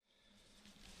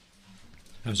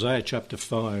Hosea chapter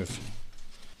 5.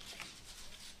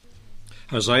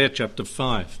 Hosea chapter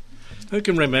 5. Who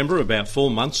can remember about 4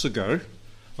 months ago,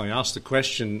 I asked the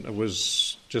question, it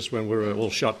was just when we were all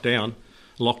shut down,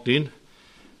 locked in,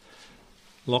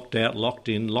 locked out, locked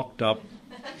in, locked up,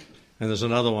 and there's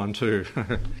another one too,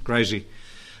 crazy.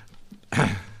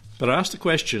 But I asked the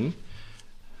question,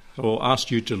 or asked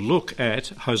you to look at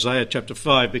Hosea chapter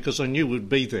 5 because I knew we'd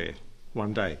be there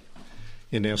one day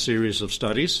in our series of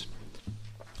studies.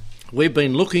 We've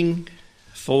been looking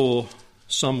for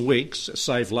some weeks,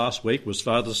 save last week was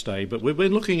Father's Day, but we've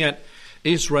been looking at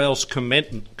Israel's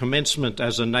commencement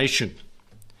as a nation.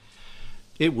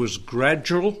 It was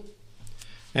gradual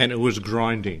and it was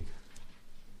grinding.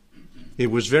 It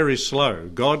was very slow.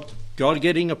 God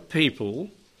getting a people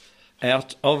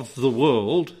out of the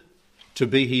world to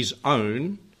be his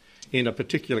own in a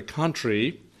particular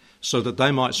country so that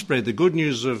they might spread the good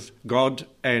news of God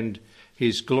and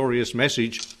his glorious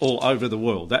message all over the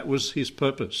world. That was his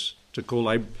purpose.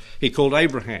 He called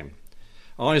Abraham,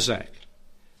 Isaac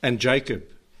and Jacob.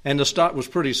 And the start was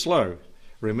pretty slow.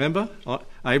 Remember,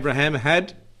 Abraham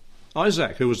had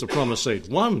Isaac, who was the promised seed.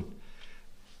 One.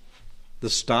 The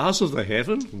stars of the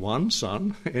heaven, one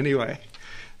son, anyway.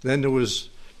 Then there was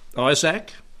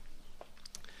Isaac,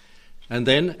 and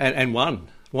then, and one.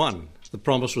 The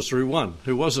promise was through one.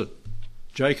 Who was it?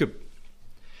 Jacob.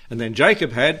 And then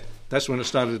Jacob had, that's when it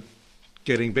started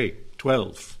getting big,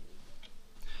 12.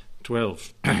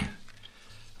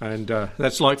 And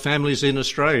that's like families in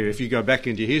Australia. If you go back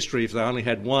into history, if they only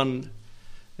had one,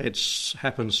 it's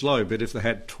happened slow. But if they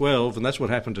had 12, and that's what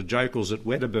happened to Jokels at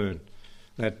Wedderburn,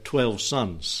 they had 12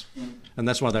 sons. And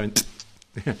that's why they went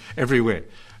everywhere,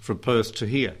 from Perth to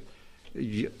here.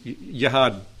 You're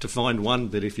hard to find one,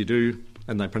 but if you do,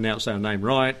 and they pronounce our name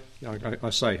right, I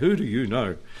say, who do you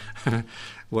know?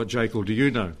 What Jacob do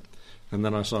you know? And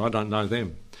then I say, I don't know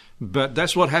them. But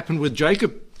that's what happened with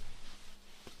Jacob.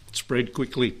 It spread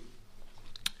quickly.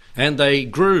 And they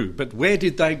grew. But where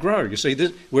did they grow? You see,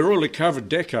 we're already covered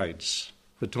decades.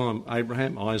 The time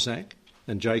Abraham, Isaac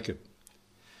and Jacob.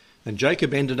 And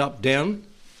Jacob ended up down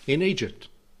in Egypt.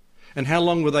 And how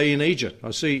long were they in Egypt?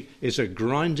 I see it's a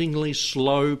grindingly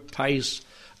slow pace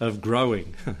of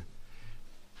growing.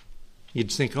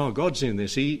 You'd think, oh, God's in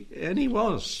this. And he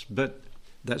was. But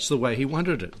that's the way he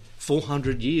wanted it.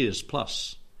 400 years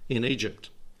plus in Egypt.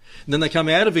 And then they come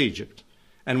out of Egypt.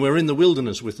 And we're in the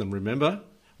wilderness with them, remember?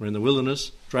 We're in the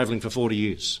wilderness, travelling for 40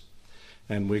 years.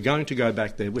 And we're going to go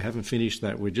back there. We haven't finished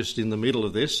that. We're just in the middle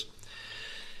of this.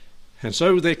 And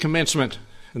so their commencement,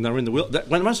 and they were in the wilderness.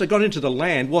 Once they got into the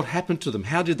land, what happened to them?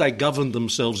 How did they govern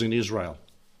themselves in Israel?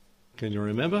 Can you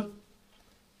remember?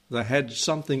 They had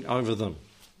something over them.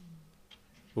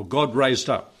 Well, God raised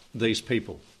up these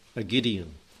people, a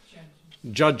Gideon.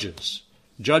 Judges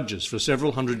for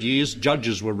several hundred years,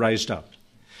 judges were raised up.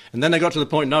 And then they got to the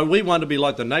point, no, we want to be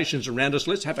like the nations around us,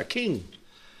 let's have a king.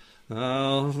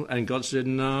 Oh, and God said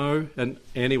no. And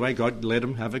anyway, God let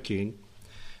them have a king.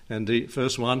 And the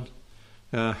first one,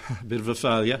 a bit of a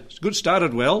failure. Good,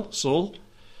 started well, Saul,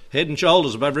 head and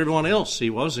shoulders above everyone else he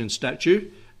was in stature.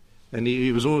 And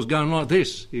he was always going like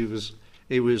this. He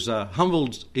was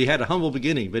humbled. He had a humble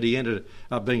beginning, but he ended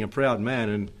up being a proud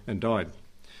man and died.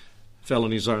 Fell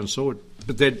on his own sword.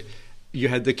 But then you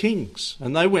had the kings,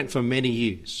 and they went for many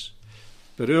years.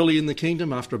 But early in the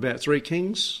kingdom, after about 3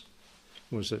 kings,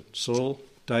 was it Saul,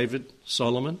 David,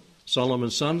 Solomon?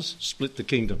 Solomon's sons split the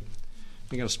kingdom.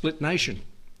 You're going to split nation.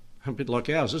 A bit like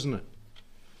ours, isn't it?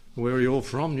 Where are you all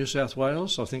from? New South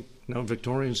Wales? I think no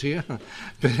Victorians here.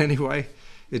 But anyway,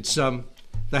 it's they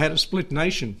had a split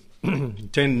nation.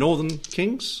 10 northern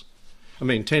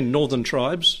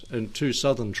tribes and 2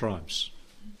 southern tribes.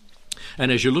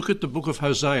 And as you look at the book of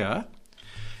Hosea,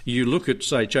 you look at,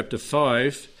 say, chapter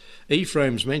 5,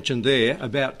 Ephraim's mentioned there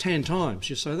about 10 times.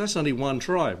 You say, that's only one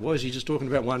tribe. Why is he just talking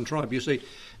about one tribe? You see,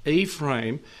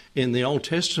 Ephraim in the Old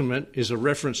Testament is a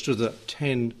reference to the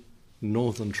 10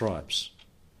 northern tribes.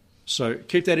 So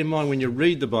keep that in mind when you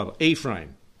read the Bible.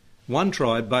 Ephraim, one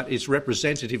tribe, but its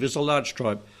representative is a large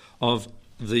tribe of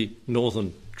the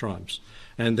northern tribes.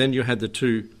 And then you had the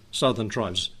 2 southern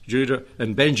tribes, Judah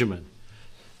and Benjamin.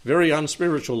 Very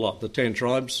unspiritual lot, the 10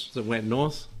 tribes that went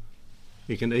north.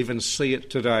 You can even see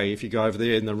it today if you go over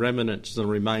there in the remnants, the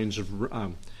remains of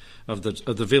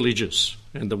the villages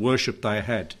and the worship they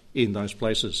had in those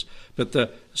places. But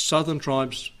the southern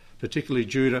tribes, particularly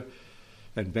Judah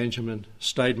and Benjamin,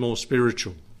 stayed more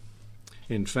spiritual.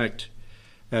 In fact,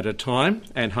 at a time,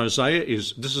 and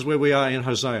this is where we are in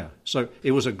Hosea. So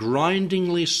it was a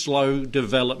grindingly slow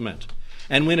development.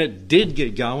 And when it did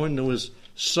get going, there was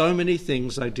so many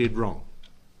things they did wrong.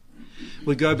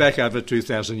 We go back over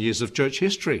 2,000 years of church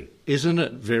history. Isn't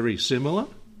it very similar?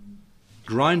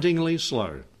 Grindingly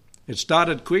slow. It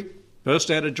started quick, burst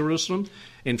out of Jerusalem.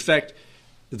 In fact,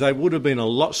 they would have been a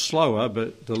lot slower,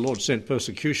 but the Lord sent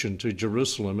persecution to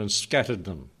Jerusalem and scattered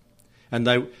them. And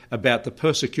about the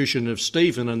persecution of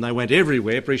Stephen, and they went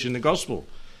everywhere preaching the gospel.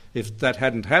 If that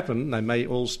hadn't happened, they may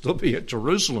all still be at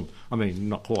Jerusalem. I mean,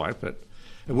 not quite, but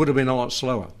it would have been a lot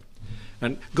slower.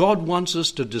 And God wants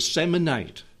us to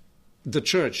disseminate. The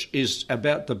church is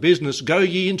about the business. Go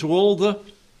ye into all the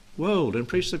world and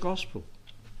preach the gospel,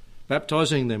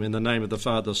 baptizing them in the name of the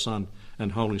Father, Son,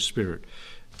 and Holy Spirit.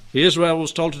 Israel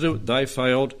was told to do it. They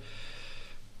failed.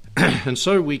 And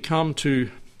so we come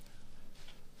to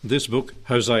this book,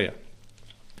 Hosea.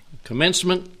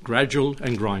 Commencement, gradual,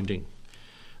 and grinding.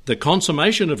 The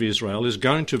consummation of Israel is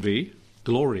going to be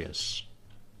glorious.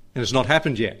 And it's not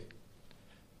happened yet.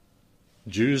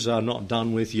 Jews are not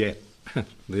done with yet.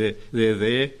 They're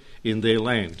there in their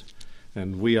land.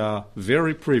 And we are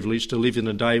very privileged to live in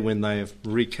a day when they have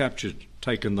recaptured,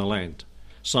 taken the land.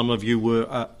 Some of you were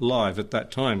alive at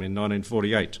that time in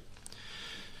 1948.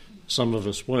 Some of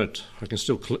us weren't. I can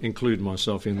still include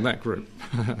myself in that group.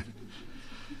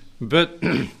 But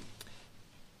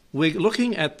we're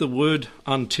looking at the word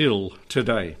until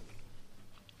today.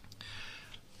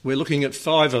 We're looking at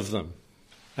 5 of them.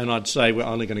 And I'd say we're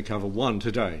only going to cover 1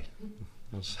 today.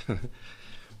 I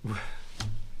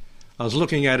was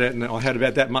looking at it and I had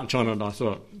about that much on it and I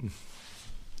thought,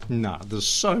 no, there's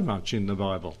so much in the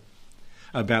Bible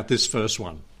about this first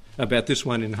one, about this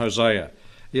one in Hosea.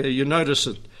 You notice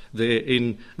it there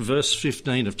in verse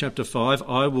 15 of chapter 5,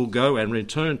 I will go and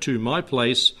return to my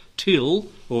place till,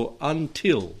 or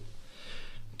until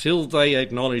they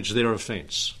acknowledge their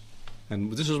offence.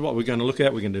 And this is what we're going to look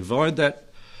at. We're going to divide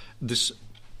this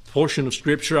portion of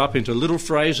Scripture up into little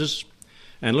phrases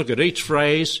and look at each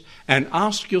phrase and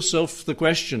ask yourself the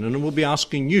question, and we'll be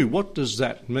asking you, what does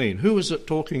that mean? Who is it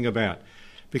talking about?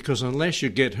 Because unless you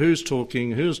get who's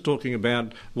talking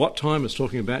about, what time it's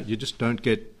talking about, you just don't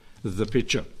get the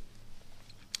picture.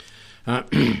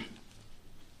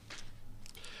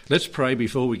 Let's pray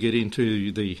before we get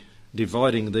into the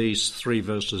dividing these 3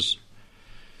 verses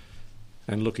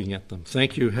and looking at them.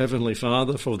 Thank you, Heavenly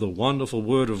Father, for the wonderful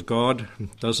Word of God.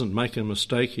 It doesn't make a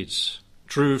mistake. It's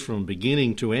true from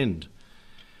beginning to end.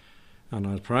 And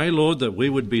I pray, Lord, that we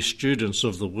would be students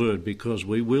of the Word, because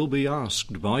we will be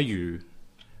asked by you,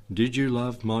 did you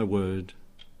love my Word?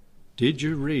 Did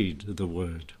you read the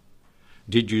Word?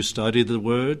 Did you study the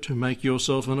Word to make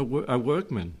yourself a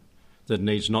workman that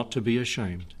needs not to be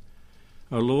ashamed?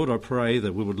 Oh Lord, I pray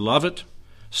that we would love it,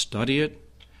 study it,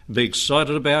 be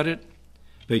excited about it,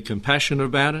 be compassionate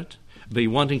about it, be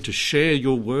wanting to share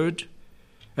your Word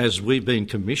as we've been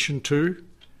commissioned to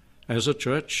as a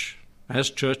church, as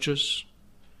churches,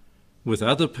 with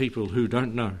other people who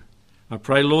don't know. I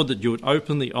pray, Lord, that you would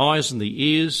open the eyes and the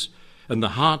ears and the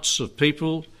hearts of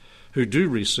people who do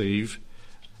receive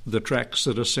the tracts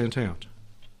that are sent out.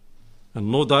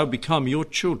 And Lord, they'll become your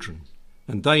children,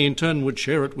 and they in turn would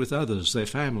share it with others, their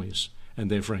families and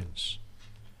their friends.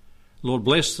 Lord,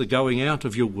 bless the going out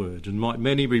of your word, and might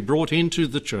many be brought into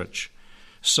the church,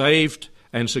 saved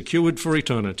and secured for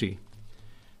eternity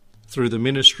through the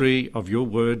ministry of your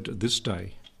word this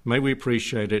day. May we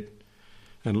appreciate it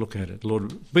and look at it.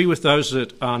 Lord, be with those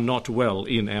that are not well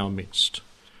in our midst.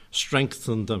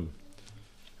 Strengthen them.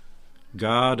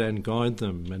 Guard and guide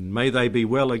them, and may they be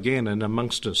well again and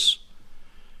amongst us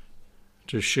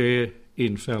to share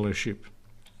in fellowship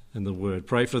and the word.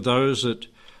 Pray for those that,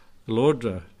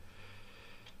 Lord,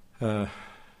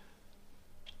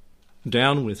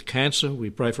 down with cancer. We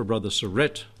pray for Brother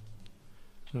Surrett,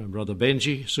 Brother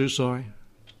Benji, Susai,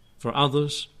 for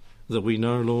others that we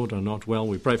know, Lord, are not well.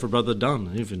 We pray for Brother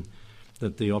Dunn, even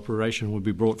that the operation would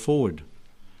be brought forward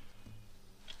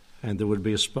and there would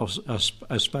be a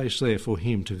space there for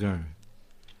him to go.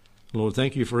 Lord,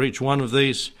 thank you for each one of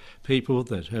these people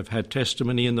that have had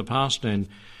testimony in the past, and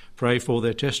pray for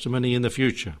their testimony in the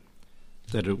future,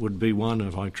 that it would be one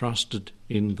of I trusted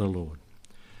in the Lord.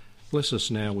 Bless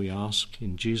us now, we ask,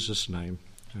 in Jesus' name.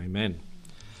 Amen.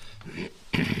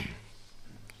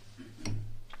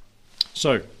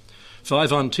 So,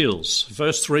 5 untils.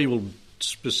 Verse 3 will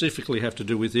specifically have to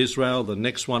do with Israel. The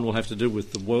next one will have to do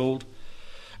with the world.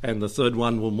 And the third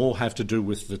one will more have to do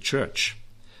with the church.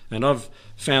 And I've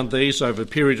found these over a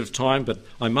period of time, but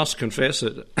I must confess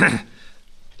that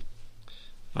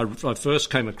I first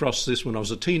came across this when I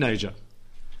was a teenager.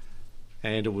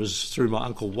 And it was through my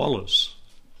Uncle Wallace.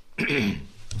 It's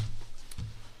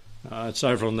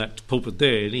over on that pulpit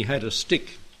there, and he had a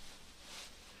stick.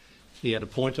 He had a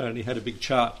pointer and he had a big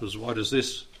chart as wide as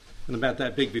this, and about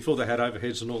that big before they had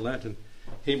overheads and all that. And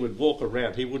he would walk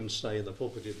around. He wouldn't stay in the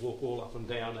pulpit. He'd walk all up and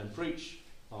down and preach.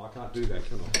 Oh, I can't do that,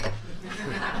 can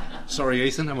I? Sorry,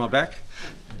 Ethan, am I back?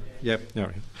 Yep.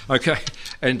 No. Okay.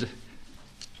 And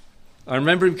I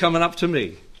remember him coming up to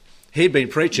me. He'd been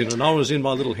preaching, and I was in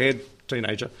my little head,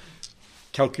 teenager,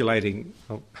 calculating.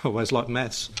 I always like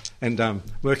maths, and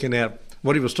working out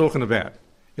what he was talking about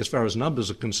as far as numbers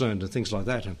are concerned and things like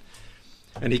that.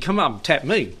 And he come up and tapped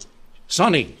me.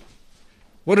 Sonny,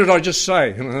 what did I just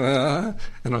say?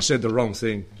 And I said the wrong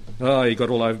thing. Oh, he got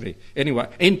all over me. Anyway,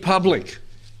 in public,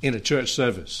 in a church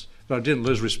service. But I didn't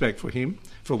lose respect for him,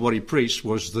 for what he preached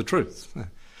was the truth.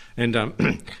 And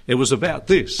it was about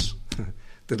this,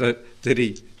 that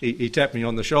he tapped me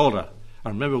on the shoulder. I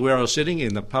remember where I was sitting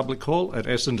in the public hall at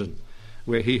Essendon,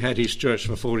 where he had his church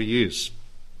for 40 years.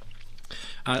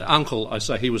 Uncle, I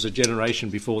say, he was a generation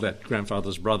before that,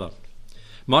 grandfather's brother.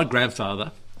 My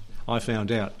grandfather, I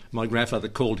found out, my grandfather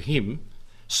called him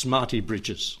Smarty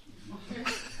Bridges.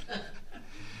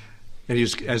 And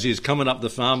as he was coming up the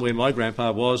farm where my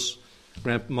grandpa was,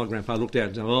 my grandpa looked out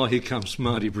and said, oh, here comes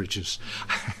Smarty Bridges.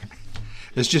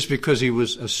 It's just because he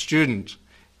was a student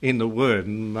in the Word,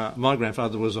 and my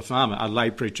grandfather was a farmer, a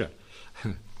lay preacher.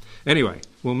 Anyway,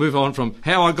 we'll move on from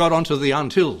how I got onto the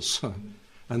untils.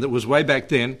 And that was way back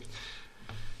then,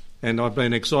 and I've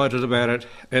been excited about it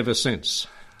ever since,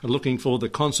 looking for the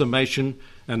consummation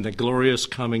and the glorious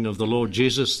coming of the Lord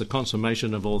Jesus, the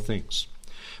consummation of all things.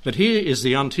 But here is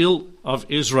the until of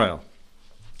Israel,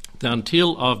 the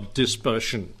until of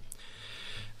dispersion.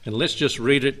 And let's just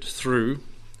read it through,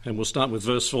 and we'll start with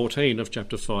verse 14 of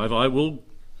chapter 5. I will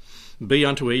be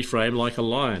unto Ephraim like a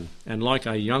lion, and like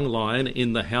a young lion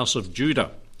in the house of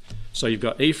Judah. So you've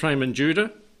got Ephraim and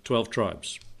Judah, 12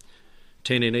 tribes,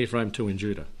 10 in Ephraim, 2 in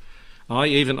Judah.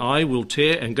 Even I, will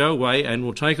tear and go away and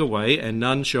will take away, and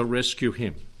none shall rescue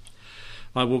him.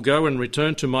 I will go and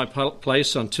return to my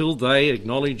place until they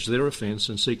acknowledge their offence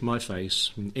and seek my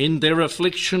face. In their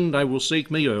affliction they will seek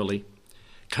me early.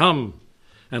 Come,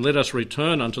 and let us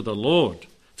return unto the Lord,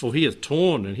 for he hath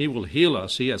torn, and he will heal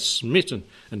us. He hath smitten,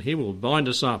 and he will bind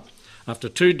us up. After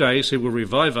 2 days he will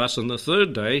revive us, and the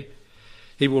third day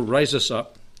he will raise us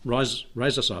up,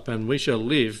 and we shall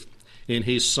live in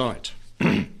his sight.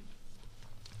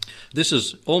 This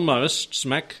is almost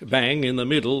smack bang in the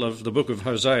middle of the book of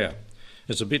Hosea.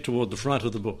 It's a bit toward the front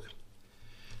of the book.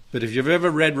 But if you've ever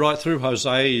read right through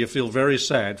Hosea, you feel very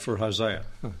sad for Hosea,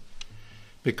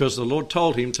 because the Lord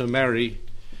told him to marry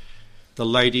the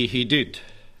lady he did.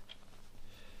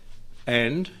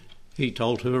 And he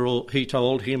told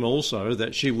him also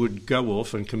that she would go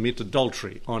off and commit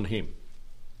adultery on him,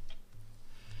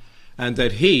 and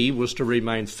that he was to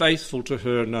remain faithful to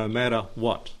her no matter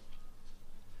what.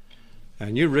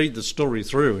 And you read the story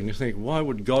through and you think, why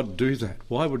would God do that?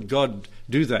 Why would God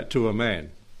do that to a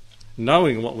man?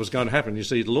 Knowing what was going to happen. You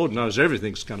see, the Lord knows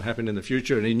everything's going to happen in the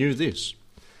future, and he knew this.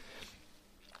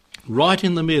 Right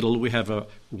in the middle, we have a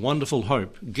wonderful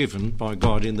hope given by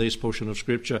God in this portion of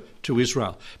Scripture to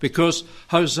Israel, because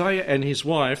Hosea and his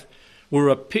wife were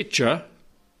a picture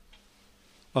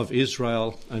of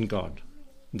Israel and God.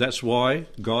 That's why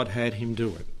God had him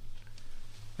do it.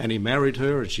 And he married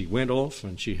her, and she went off,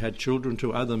 and she had children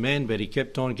to other men, but he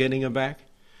kept on getting her back.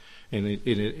 And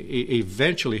he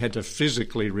eventually had to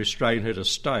physically restrain her to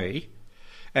stay.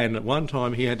 And at one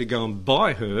time he had to go and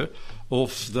buy her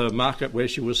off the market where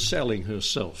she was selling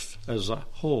herself as a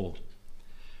whore.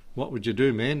 What would you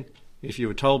do, man, if you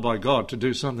were told by God to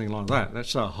do something like that?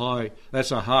 That's a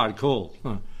hard call.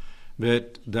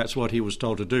 But that's what he was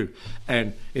told to do.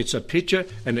 And it's a picture,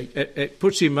 and it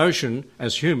puts emotion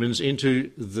as humans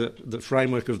into the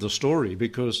framework of the story,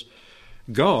 because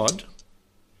God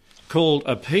called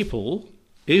a people,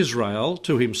 Israel,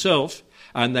 to himself,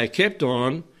 and they kept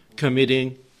on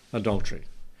committing adultery.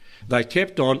 They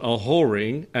kept on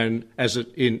a-whoring, and as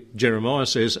it in Jeremiah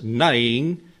says,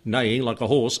 neighing like a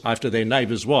horse after their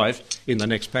neighbour's wife in the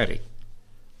next paddock.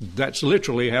 That's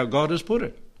literally how God has put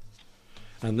it.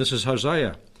 And this is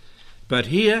Hosea. But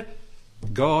here,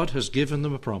 God has given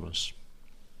them a promise.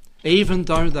 Even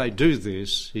though they do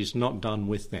this, he's not done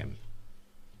with them.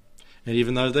 And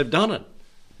even though they've done it,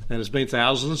 and it's been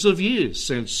thousands of years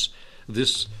since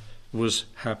this was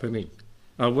happening.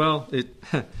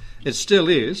 It still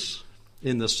is,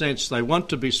 in the sense they want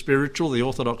to be spiritual, the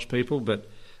Orthodox people, but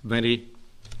many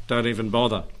don't even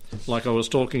bother. Like I was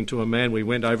talking to a man, we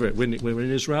went over, when we were in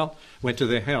Israel, went to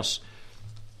their house.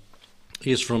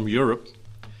 He's from Europe,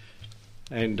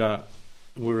 and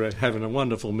we were having a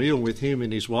wonderful meal with him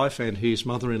and his wife and his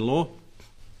mother-in-law.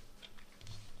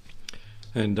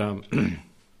 And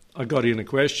I got in a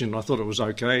question. I thought it was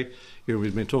okay.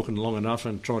 We've been talking long enough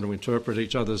and trying to interpret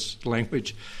each other's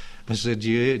language. I said, do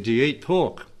you eat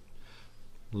pork?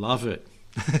 Love it.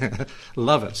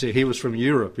 Love it. See, he was from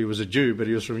Europe. He was a Jew, but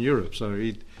he was from Europe, so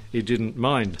he didn't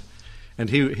mind. And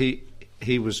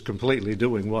he was completely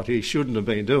doing what he shouldn't have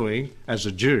been doing as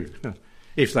a Jew,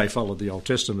 if they followed the Old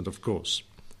Testament, of course.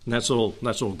 And that's all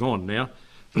gone now.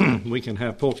 We can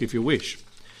have pork if you wish.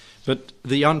 But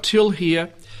the until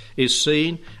here is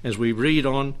seen as we read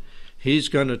on. He's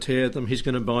going to tear them, he's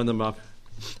going to bind them up.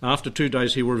 After 2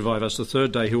 days he will revive us. The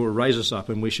third day he will raise us up,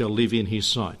 and we shall live in his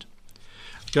sight.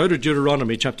 Go to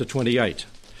Deuteronomy chapter 28.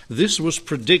 This was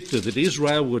predicted, that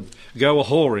Israel would go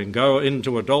a-whoring, go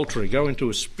into adultery, go into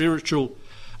a spiritual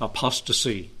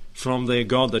apostasy from their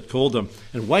God that called them.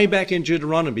 And way back in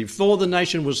Deuteronomy, before the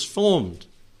nation was formed,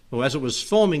 or as it was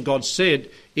forming, God said,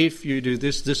 if you do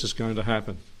this, this is going to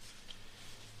happen.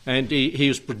 And he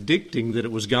was predicting that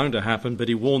it was going to happen, but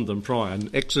he warned them prior.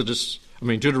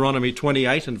 In Deuteronomy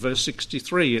 28 and verse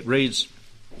 63, it reads,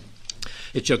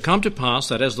 "It shall come to pass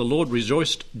that as the Lord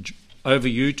rejoiced over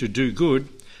you to do good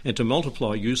and to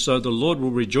multiply you, so the Lord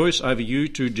will rejoice over you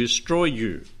to destroy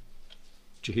you."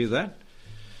 Did you hear that?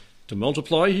 To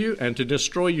multiply you and to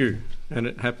destroy you. And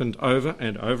it happened over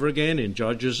and over again in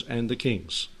Judges and the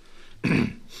Kings.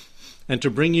 "And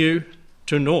to bring you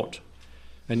to naught.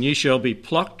 And ye shall be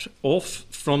plucked off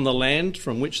from the land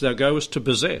from which thou goest to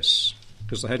possess,"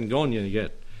 because they hadn't gone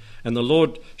yet. "And the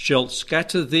Lord shall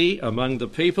scatter thee among the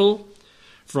people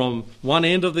from one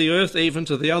end of the earth even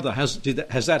to the other." Has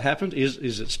that happened?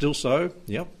 Is it still so?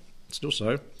 Yep, still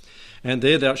so. "And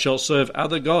there thou shalt serve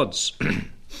other gods."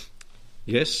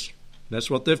 Yes, that's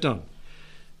what they've done.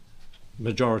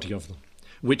 Majority of them.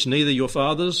 "Which neither your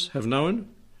fathers have known,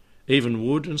 even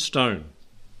wood and stone."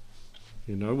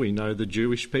 You know, we know the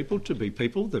Jewish people to be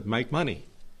people that make money.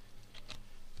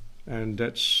 And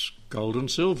that's gold and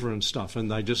silver and stuff. And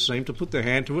they just seem to put their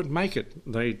hand to it and make it.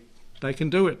 They can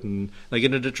do it. And they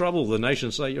get into trouble. The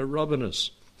nations say, "You're robbing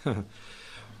us."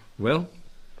 Well,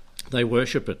 they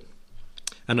worship it.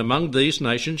 "And among these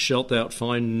nations shalt thou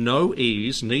find no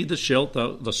ease, neither shalt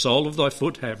the sole of thy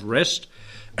foot have rest.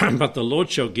 But the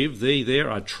Lord shall give thee there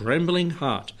a trembling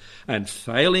heart and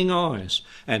failing eyes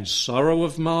and sorrow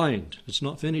of mind." It's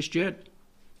not finished yet.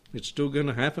 It's still going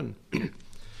to happen.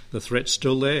 The threat's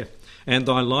still there. "And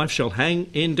thy life shall hang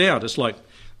in doubt." It's like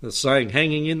the saying,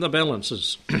 hanging in the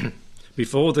balances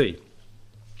before thee.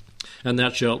 "And thou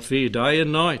shalt fear day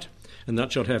and night, and thou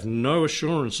shalt have no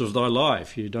assurance of thy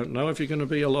life." You don't know if you're going to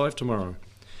be alive tomorrow.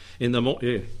 In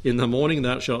the morning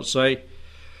thou shalt say,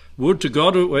 "Would to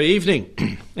God it were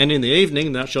evening." And in the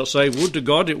evening thou shalt say, "Would to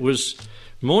God it was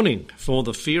morning, for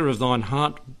the fear of thine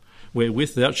heart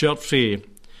wherewith thou shalt fear,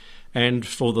 and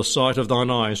for the sight of thine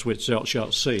eyes which thou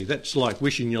shalt see." That's like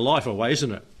wishing your life away,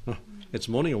 isn't it? It's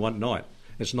morning, I want night.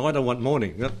 It's night, I want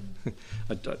morning.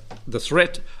 The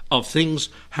threat of things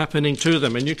happening to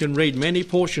them. And you can read many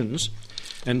portions.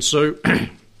 And so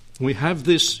we have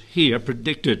this here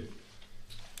predicted.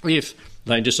 If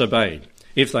they disobeyed.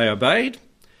 If they obeyed,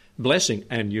 blessing.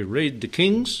 And you read the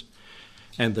Kings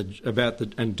and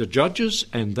the Judges,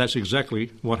 and that's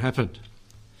exactly what happened.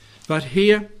 But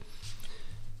here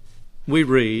we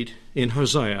read in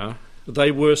Hosea,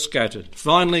 they were scattered.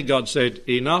 Finally God said,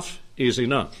 enough is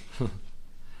enough.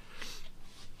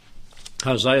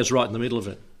 Hosea's right in the middle of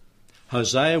it.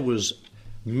 Hosea was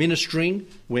ministering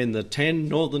when the 10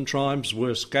 northern tribes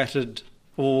were scattered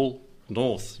all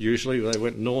north. Usually they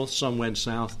went north, some went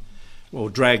south,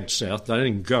 or dragged south. They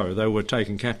didn't go, they were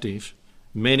taken captive.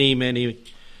 Many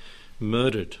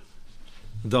murdered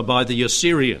by the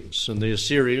Assyrians. And the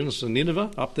Assyrians in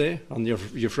Nineveh, up there on the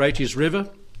Euphrates River,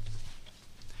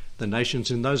 the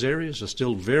nations in those areas are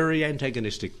still very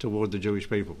antagonistic toward the Jewish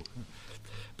people.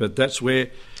 But that's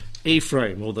where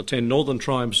Ephraim, or the 10 northern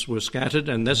tribes, were scattered,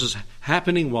 and this is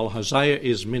happening while Hosea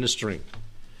is ministering.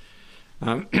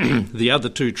 The other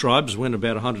 2 tribes went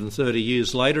about 130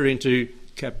 years later into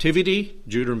captivity,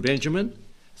 Judah and Benjamin,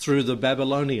 through the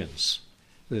Babylonians.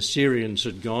 The Assyrians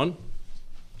had gone,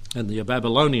 and the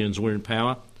Babylonians were in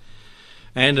power,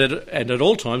 and at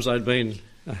all times they'd been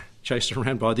chased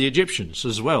around by the Egyptians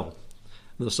as well,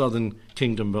 the southern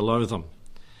kingdom below them.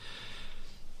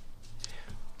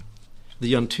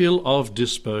 The until of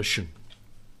dispersion.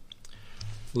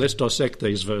 Let's dissect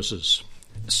these verses.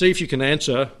 See if you can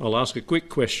answer. I'll ask a quick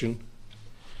question.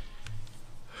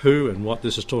 Who and what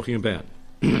this is talking about.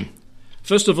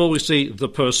 First of all, we see the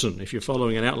person. If you're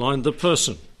following an outline, the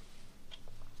person.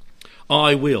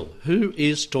 I will. Who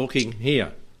is talking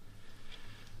here?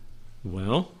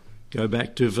 Well, go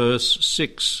back to verse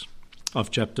 6 of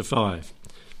chapter 5.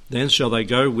 Then shall they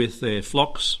go with their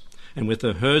flocks and with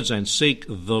their herds and seek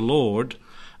the Lord,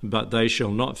 but they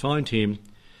shall not find him.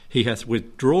 He hath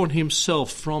withdrawn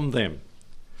himself from them.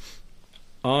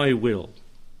 I will.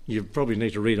 You probably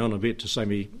need to read on a bit to say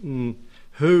me,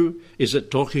 who is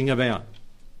it talking about?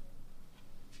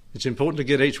 It's important to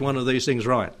get each one of these things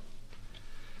right.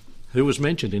 Who was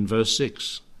mentioned in verse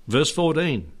 6? Verse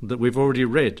 14 that we've already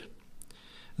read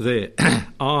there.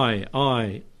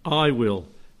 I will.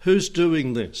 Who's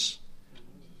doing this?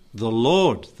 The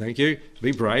Lord. Thank you.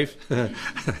 Be brave.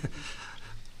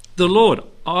 The Lord.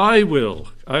 I will.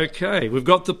 Okay, we've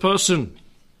got the person.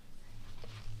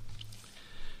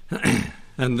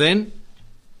 And then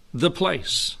the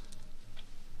place.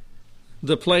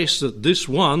 The place that this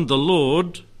one, the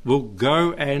Lord, will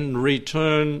go and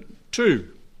return to.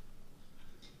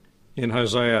 In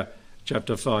Hosea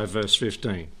chapter 5, verse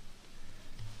 15.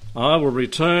 I will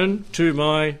return to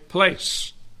my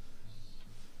place.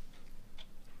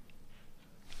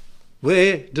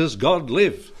 Where does God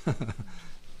live?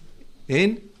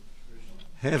 In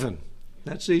heaven.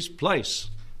 That's his place.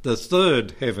 The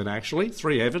third heaven, actually,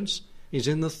 3 heavens. He's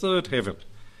in the third heaven,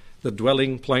 the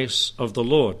dwelling place of the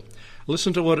Lord.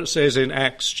 Listen to what it says in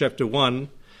Acts chapter 1,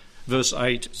 verse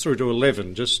 8 through to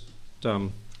 11. Just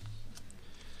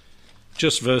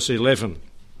verse 11.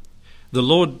 The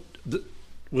Lord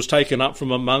was taken up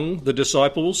from among the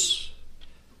disciples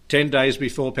 10 days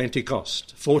before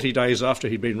Pentecost, 40 days after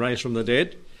he'd been raised from the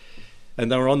dead, and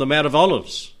they were on the Mount of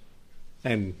Olives,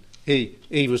 and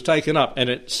he was taken up, and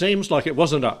it seems like it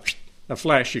wasn't a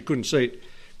flash, you couldn't see it,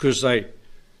 because they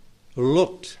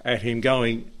looked at him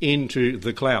going into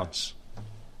the clouds.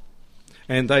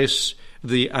 And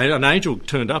an angel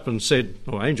turned up and said,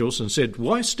 or angels, and said,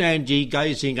 "Why stand ye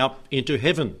gazing up into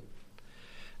heaven?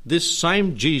 This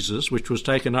same Jesus, which was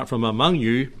taken up from among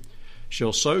you,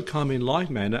 shall so come in like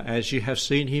manner as you have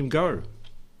seen him go."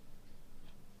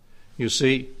 You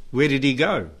see, where did he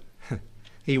go?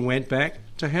 He went back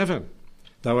to heaven.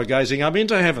 They were gazing up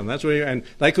into heaven. That's where, and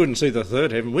they couldn't see the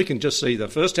third heaven. We can just see the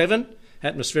first heaven,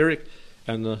 atmospheric,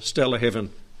 and the stellar heaven.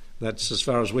 That's as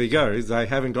far as we go. They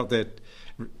haven't got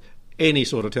any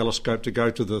sort of telescope to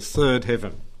go to the third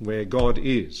heaven, where God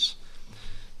is.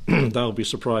 They'll be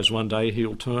surprised one day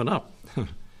he'll turn up.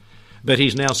 But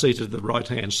he's now seated at the right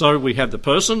hand. So we have the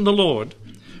person, the Lord,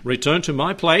 return to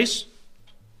my place,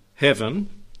 heaven.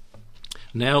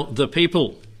 Now the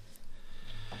people.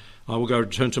 I will go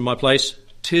return to my place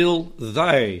till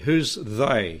they. Who's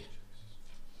they?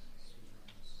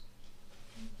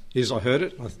 I heard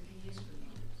it?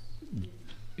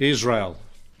 Israel.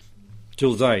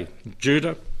 Till they.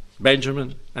 Judah,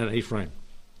 Benjamin, and Ephraim.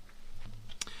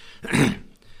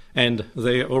 And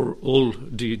they are all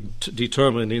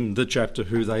determined in the chapter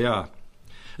who they are.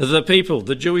 The people,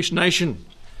 the Jewish nation,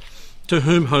 to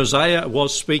whom Hosea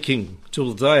was speaking,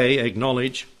 till they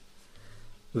acknowledge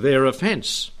their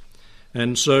offence.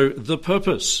 And so the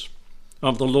purpose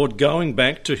of the Lord going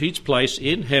back to his place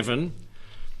in heaven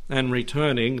and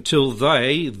returning till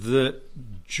they, the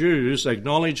Jews,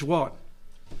 acknowledge what?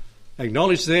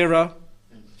 Acknowledge their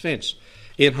offence.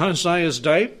 In Hosea's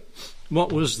day,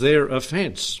 what was their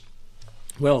offence?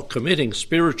 Well, committing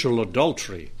spiritual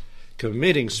adultery,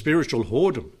 committing spiritual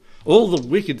whoredom, all the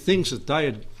wicked things that they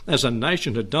had, as a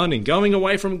nation, had done in going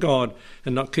away from God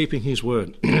and not keeping his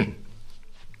word.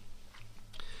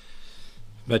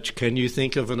 But can you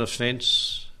think of an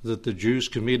offence that the Jews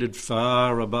committed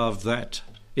far above that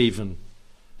even?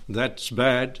 That's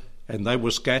bad, and they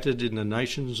were scattered in the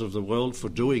nations of the world for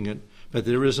doing it. But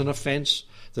there is an offence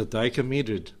that they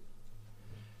committed,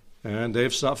 and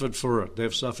they've suffered for it.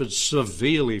 They've suffered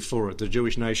severely for it, the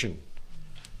Jewish nation.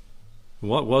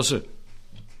 What was it?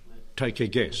 Take a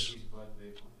guess.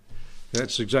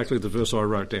 That's exactly the verse I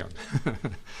wrote down.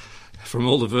 From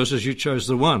all the verses, you chose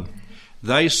the one.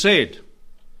 They said,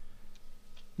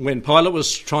 when Pilate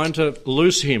was trying to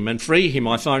loose him and free him,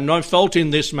 I find no fault in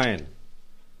this man.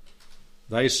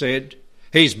 They said,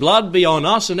 his blood be on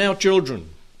us and our children.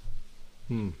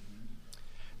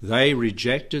 They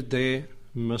rejected their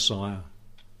Messiah.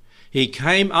 He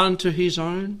came unto his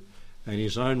own, and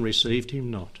his own received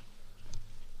him not.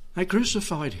 They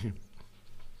crucified him.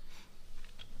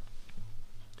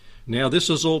 Now, this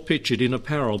is all pictured in a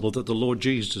parable that the Lord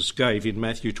Jesus gave in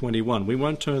Matthew 21. We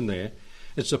won't turn there.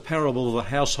 It's a parable of a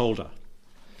householder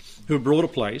who brought a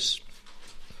place,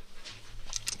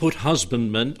 put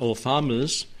husbandmen or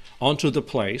farmers onto the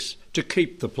place to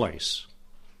keep the place.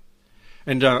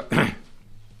 And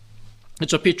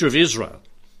it's a picture of Israel.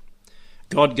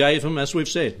 God gave them, as we've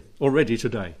said already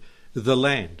today, the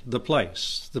land, the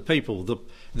place, the people,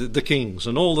 the kings,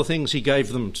 and all the things he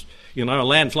gave them, a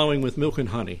land flowing with milk and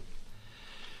honey.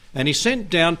 And he sent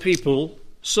down people,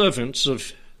 servants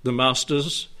of the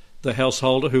masters, the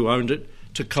householder who owned it,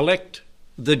 to collect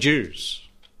the Jews.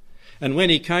 And when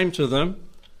he came to them,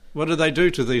 what did they do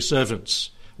to these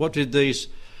servants? What did these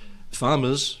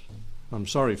farmers, I'm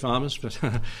sorry farmers, but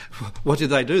what did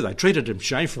they do? They treated him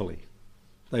shamefully.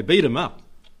 They beat him up.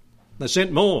 They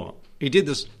sent more. They did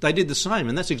the same,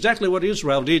 and that's exactly what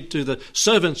Israel did to the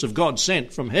servants of God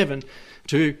sent from heaven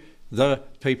to the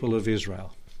people of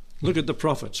Israel. Look at the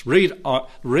prophets.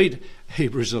 Read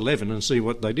Hebrews 11 and see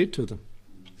what they did to them.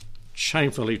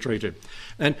 Shamefully treated.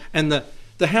 And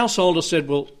the householder said,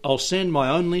 well, I'll send my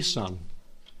only son.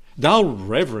 They'll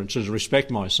reverence and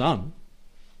respect my son.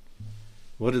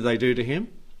 What did they do to him?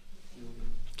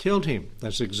 Killed him.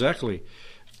 That's exactly.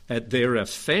 At their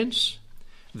offence,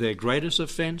 their greatest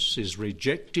offence is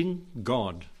rejecting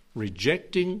God,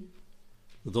 rejecting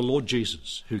the Lord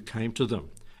Jesus who came to them,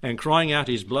 and crying out,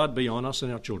 his blood be on us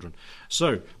and our children.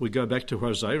 So we go back to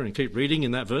Hosea and keep reading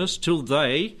in that verse, till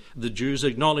they, the Jews,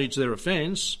 acknowledge their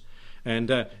offence,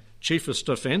 and chiefest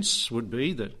offence would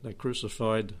be that they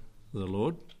crucified the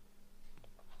Lord,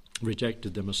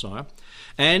 rejected the Messiah,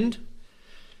 and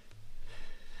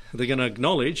they're going to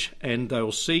acknowledge and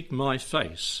they'll seek my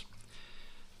face.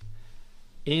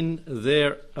 In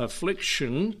their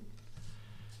affliction,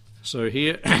 so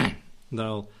here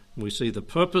we see the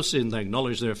purpose in they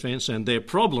acknowledge their offence, and their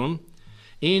problem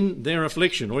in their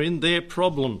affliction, or in their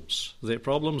problems. Their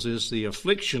problems is the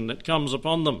affliction that comes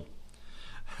upon them.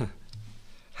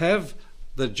 Have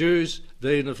the Jews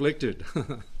been afflicted?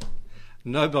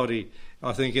 Nobody,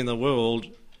 I think, in the world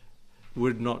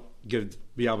would not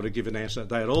be able to give an answer.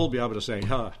 They'd all be able to say,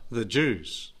 the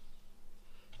Jews,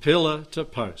 pillar to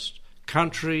post,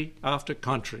 country after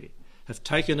country, have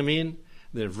taken them in.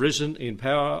 They've risen in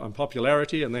power and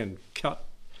popularity and then cut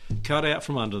out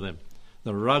from under them.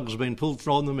 The rug's been pulled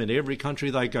from them in every country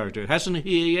they go to. It hasn't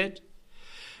here yet.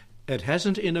 It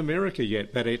hasn't in America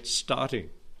yet, but it's starting.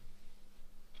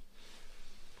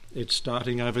 It's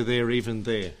starting over there, even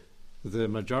there. The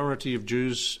majority of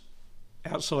Jews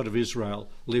outside of Israel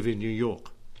live in New York.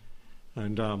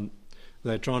 And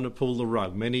they're trying to pull the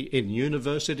rug. Many in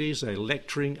universities, they're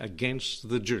lecturing against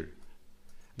the Jew.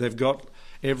 They've got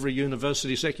every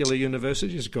university, secular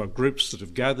university, has got groups that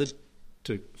have gathered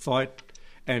to fight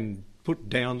and put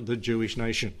down the Jewish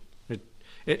nation.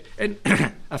 And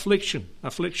affliction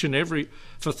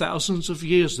for thousands of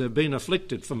years they've been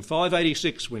afflicted. From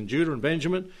 586, when Judah and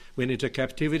Benjamin went into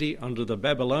captivity under the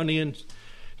Babylonian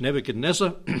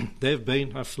Nebuchadnezzar, they've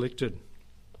been afflicted.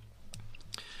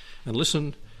 And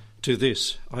listen to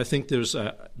this. I think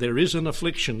there is an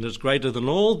affliction that's greater than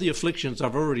all the afflictions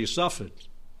I've already suffered.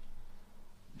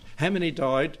 How many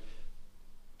died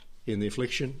in the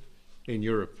affliction in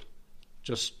Europe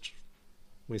just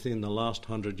within the last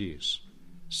 100 years?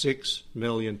 6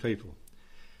 million people.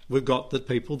 We've got the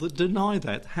people that deny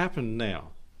that happened now.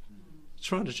 It's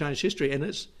trying to change history, and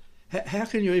it's how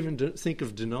can you even think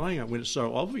of denying it when it's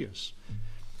so obvious?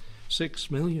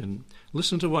 6 million.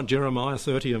 Listen to what Jeremiah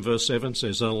 30 and verse 7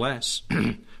 says. Alas,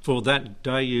 for that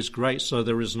day is great, so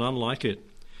there is none like it.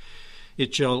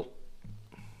 It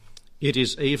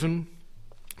is even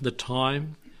the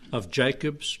time of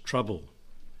Jacob's trouble.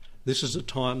 This is a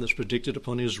time that's predicted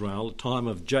upon Israel, a time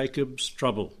of Jacob's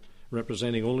trouble,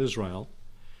 representing all Israel.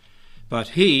 But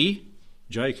he,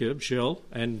 Jacob,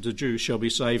 and the Jews shall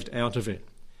be saved out of it.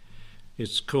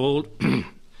 It's called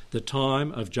the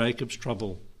time of Jacob's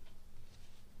trouble.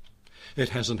 It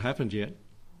hasn't happened yet.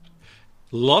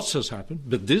 Lots has happened,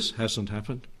 but this hasn't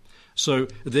happened. So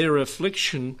their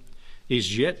affliction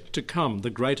is yet to come, the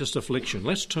greatest affliction.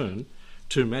 Let's turn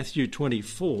to Matthew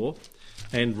 24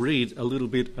 and read a little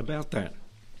bit about that.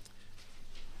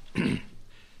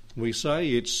 We say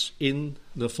it's in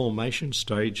the formation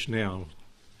stage now.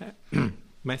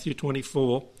 Matthew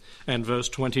 24 and verse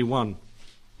 21.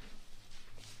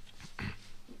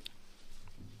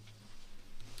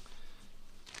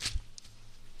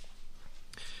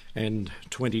 And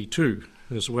 22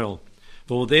 as well.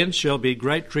 For then shall be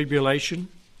great tribulation,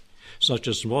 such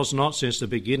as was not since the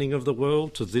beginning of the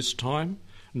world to this time,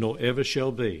 nor ever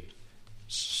shall be.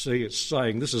 See, it's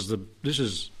saying this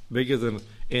is bigger than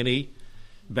any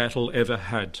battle ever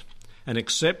had. And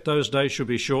except those days should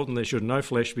be shortened, there should no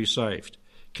flesh be saved.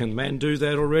 Can man do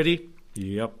that already?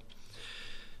 Yep.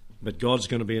 But God's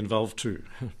going to be involved too.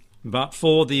 But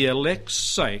for the elect's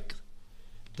sake,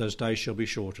 those days shall be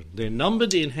shortened. They're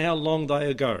numbered in how long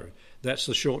they ago. That's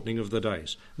the shortening of the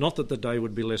days. Not that the day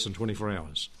would be less than 24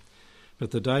 hours.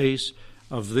 But the days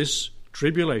of this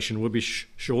tribulation will be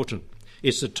shortened.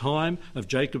 It's the time of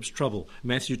Jacob's trouble.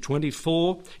 Matthew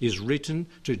 24 is written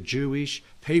to Jewish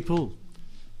people.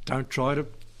 Don't try to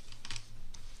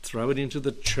throw it into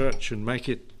the church and make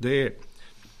it there.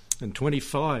 And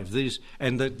 25,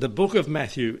 the book of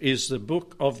Matthew is the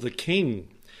book of the king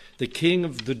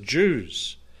of the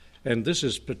Jews. And this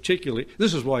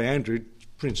is why Andrew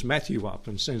prints Matthew up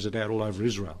and sends it out all over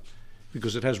Israel,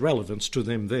 because it has relevance to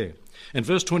them there. And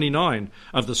verse 29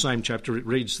 of the same chapter, it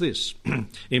reads this: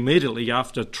 Immediately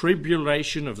after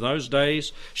tribulation of those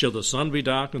days shall the sun be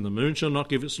dark, and the moon shall not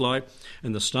give its light,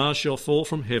 and the stars shall fall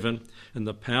from heaven, and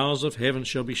the powers of heaven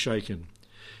shall be shaken.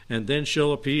 And then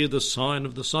shall appear the sign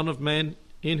of the Son of Man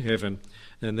in heaven,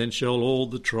 and then shall all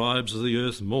the tribes of the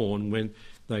earth mourn when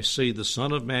they see the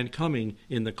Son of Man coming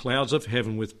in the clouds of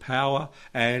heaven with power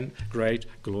and great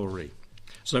glory.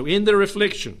 So in the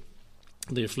affliction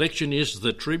is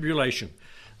the tribulation,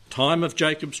 time of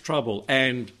Jacob's trouble,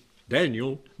 and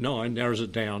Daniel 9 narrows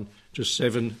it down to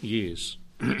 7 years.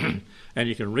 And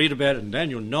you can read about it in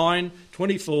Daniel 9,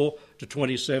 24 to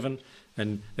 27,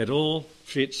 and it all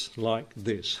fits like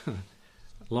this,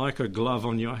 like a glove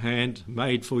on your hand,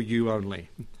 made for you only.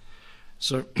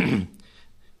 So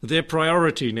their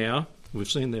priority now, we've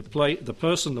seen the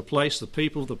person, the place, the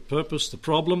people, the purpose, the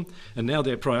problem, and now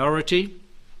their priority.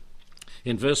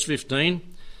 In verse 15,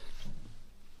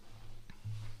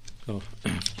 turn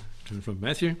from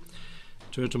Matthew,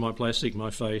 turn to my place, seek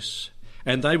my face,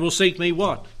 and they will seek me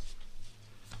what?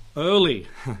 Early.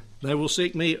 They will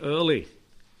seek me early.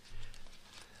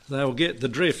 They'll get the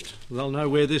drift. They'll know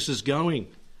where this is going.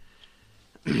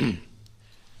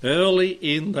 Early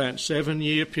in that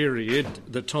 7-year period,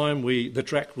 the time the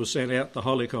tract was sent out, the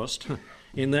Holocaust,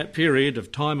 in that period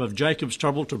of time of Jacob's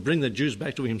trouble to bring the Jews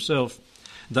back to himself,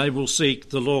 they will seek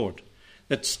the Lord.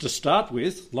 That's to start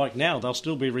with. Like now, they'll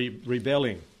still be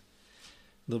rebelling.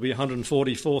 There'll be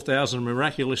 144,000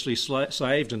 miraculously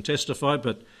saved and testified,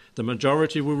 but the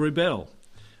majority will rebel.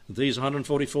 These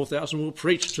 144,000 will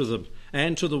preach to them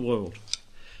and to the world.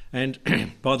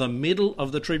 And by the middle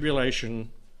of the tribulation,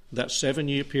 that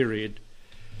 7-year period,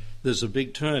 there's a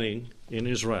big turning in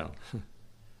Israel.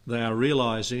 They are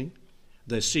realising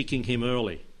they're seeking him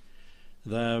early.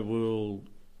 They will,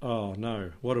 oh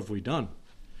no, what have we done?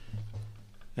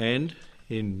 And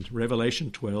in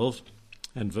Revelation 12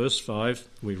 and verse 5,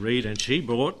 we read, And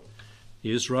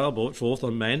Israel brought forth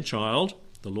a man-child,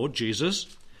 the Lord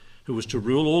Jesus, who was to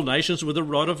rule all nations with a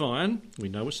rod of iron. We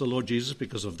know it's the Lord Jesus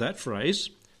because of that phrase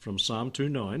from Psalm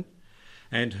 2:9.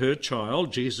 And her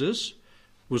child, Jesus,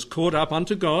 was caught up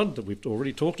unto God, that we've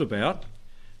already talked about,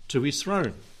 to his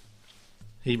throne.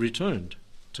 He returned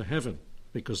to heaven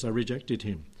because they rejected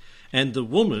him. And the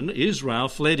woman, Israel,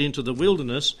 fled into the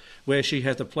wilderness, where she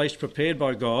hath a place prepared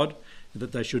by God,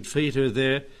 that they should feed her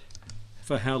there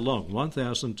for how long?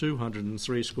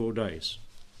 1,260 days.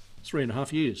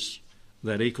 3.5 years.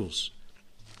 That equals.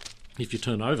 If you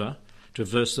turn over to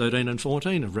verse 13 and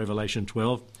 14 of Revelation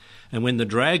 12, and when the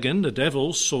dragon, the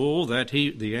devil, saw that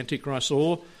the Antichrist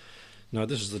saw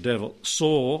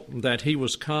that he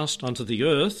was cast unto the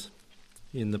earth,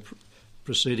 in the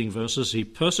preceding verses, he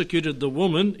persecuted the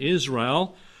woman,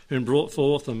 Israel, whom brought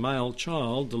forth a male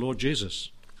child, the Lord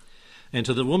Jesus. And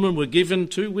to the woman were given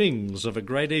 2 wings of a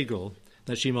great eagle,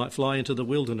 that she might fly into the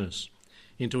wilderness,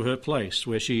 into her place,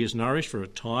 where she is nourished for a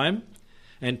time,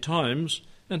 and times,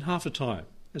 and half a time.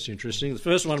 That's interesting. The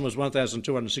first one was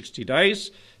 1,260 days,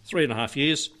 3.5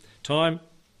 years. Time,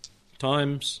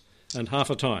 times, and half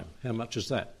a time. How much is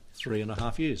that?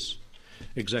 3.5 years.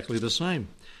 Exactly the same.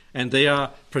 And they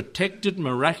are protected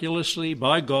miraculously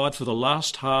by God for the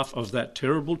last half of that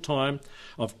terrible time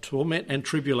of torment and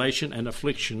tribulation and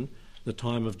affliction, the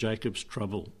time of Jacob's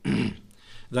trouble.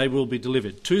 They will be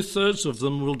delivered. 2/3 of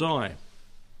them will die.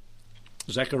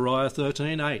 Zechariah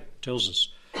 13:8 tells us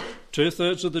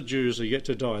 2/3 of the Jews are yet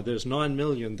to die. There's 9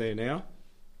 million there now.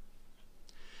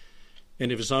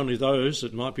 And if it's only those,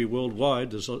 it might be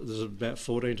worldwide, there's about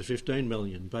 14 to 15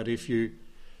 million. But if you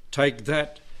take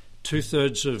that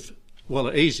 2/3 of,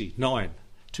 easy, 9.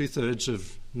 2/3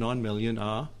 of 9 million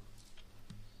are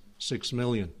 6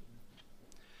 million.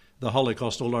 The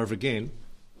Holocaust all over again,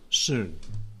 soon.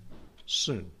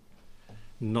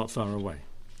 Not far away.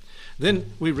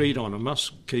 Then we read on, I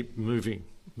must keep moving,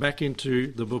 back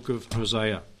into the book of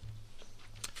Hosea.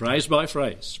 Phrase by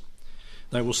phrase.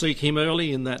 They will seek him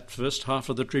early in that first half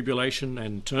of the tribulation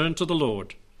and turn to the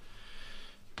Lord.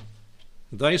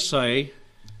 They say,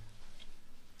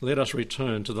 let us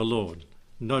return to the Lord.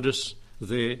 Notice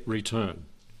their return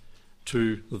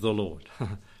to the Lord.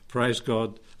 Praise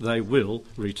God, they will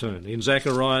return. In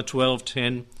Zechariah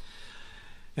 12:10,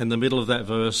 in the middle of that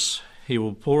verse,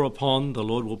 the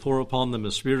Lord will pour upon them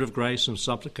a spirit of grace and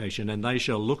supplication, and they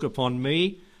shall look upon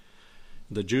me.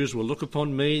 The Jews will look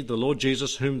upon me, the Lord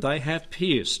Jesus, whom they have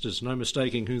pierced. There's no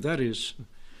mistaking who that is.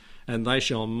 And they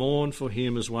shall mourn for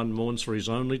him as one mourns for his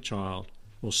only child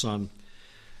or son,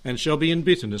 and shall be in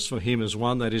bitterness for him as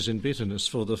one that is in bitterness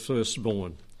for the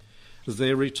firstborn.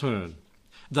 Their return.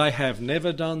 They have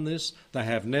never done this. They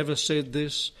have never said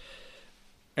this.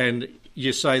 And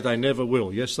you say they never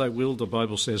will. Yes, they will. The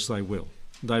Bible says they will.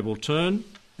 They will turn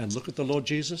and look at the Lord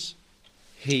Jesus.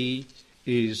 He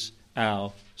is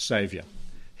our Saviour.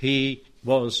 He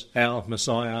was our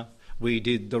Messiah. We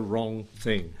did the wrong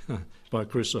thing by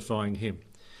crucifying him.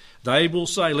 They will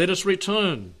say, let us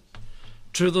return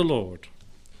to the Lord.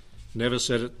 Never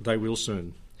said it, they will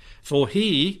soon. For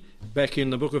he, back in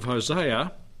the book of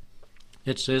Hosea,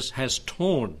 it says, has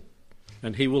torn,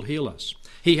 and he will heal us.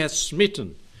 He hath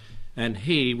smitten, and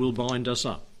he will bind us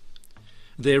up.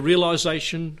 Their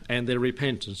realisation and their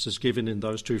repentance is given in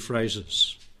those two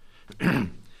phrases.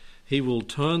 He will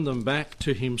turn them back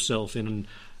to himself. In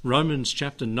Romans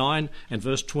chapter 9 and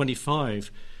verse 25,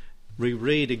 we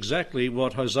read exactly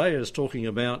what Hosea is talking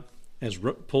about as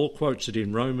Paul quotes it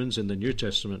in Romans in the New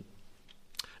Testament,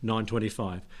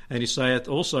 9:25. And he saith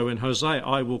also in Hosea,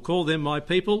 I will call them my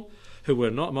people who were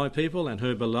not my people, and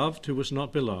her beloved who was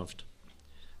not beloved.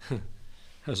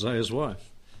 Hosea's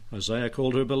wife. Hosea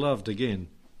called her beloved again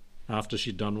after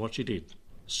she'd done what she did.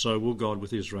 So will God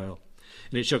with Israel.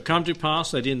 And it shall come to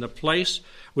pass that in the place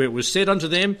where it was said unto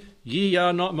them, ye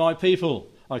are not my people.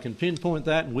 I can pinpoint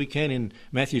that, and we can in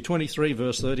Matthew 23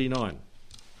 verse 39.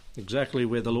 Exactly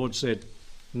where the Lord said,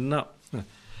 no,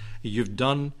 you've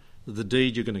done the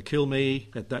deed, you're going to kill me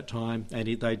at that time, and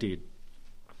they did.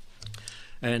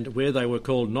 And where they were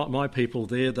called not my people,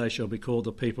 there they shall be called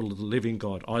the people of the living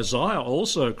God. Isaiah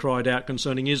also cried out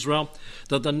concerning Israel,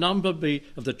 that the number of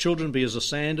the children be as the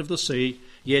sand of the sea,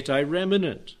 yet a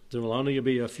remnant, there will only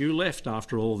be a few left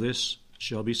after all this,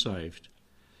 shall be saved.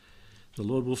 The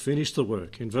Lord will finish the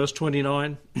work. In verse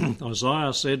 29,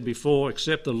 Isaiah said before,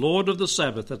 except the Lord of the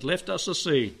Sabbath had left us a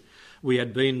seed, we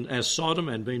had been as Sodom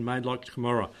and been made like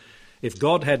Gomorrah. If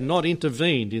God had not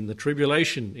intervened in the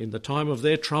tribulation, in the time of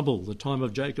their trouble, the time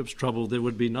of Jacob's trouble, there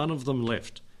would be none of them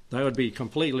left. They would be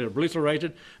completely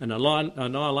obliterated and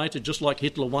annihilated, just like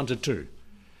Hitler wanted to.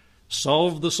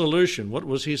 Solve the solution. What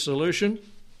was his solution?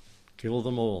 Kill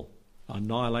them all.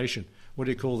 Annihilation. What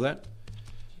do you call that?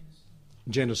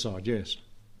 Genocide, yes.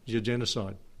 Your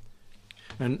genocide.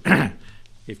 And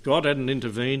if God hadn't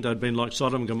intervened, they'd been like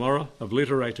Sodom and Gomorrah,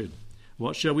 obliterated.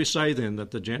 What shall we say then,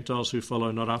 that the Gentiles who follow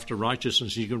not after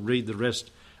righteousness, you can read the rest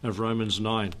of Romans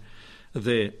 9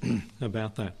 there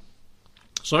about that.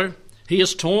 So he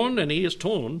is torn, and he is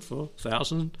torn for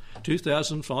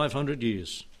 2,500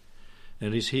 years.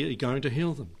 And he's going to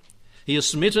heal them. He is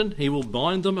smitten, he will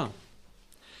bind them up.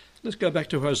 Let's go back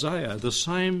to Hosea. The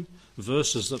same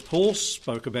verses that Paul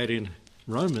spoke about in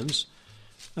Romans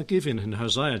are given in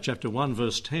Hosea chapter 1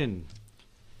 verse 10.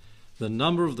 The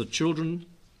number of the children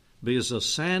be as the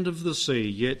sand of the sea,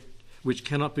 yet which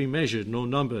cannot be measured nor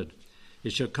numbered.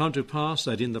 It shall come to pass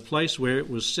that in the place where it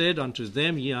was said unto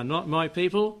them, ye are not my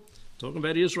people, talking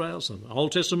about Israel, some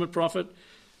Old Testament prophet,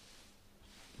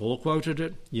 Paul quoted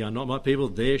it, ye are not my people,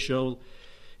 there shall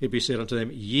it be said unto them,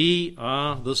 ye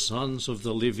are the sons of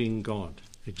the living God.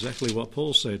 Exactly what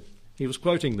Paul said. He was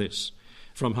quoting this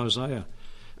from Hosea.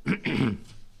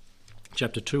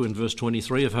 Chapter 2 and verse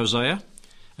 23 of Hosea.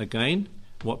 Again,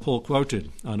 what Paul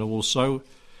quoted. And I will sow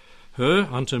her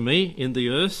unto me in the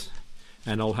earth,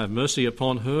 and I'll have mercy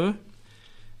upon her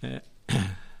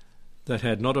that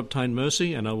had not obtained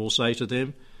mercy, and I will say to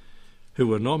them who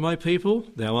were not my people,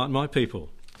 thou art my people.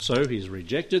 So he's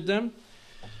rejected them.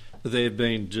 They've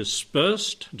been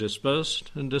dispersed.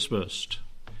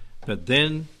 But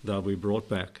then they'll be brought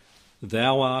back.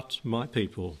 Thou art my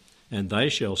people, and they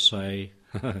shall say,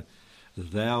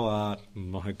 thou art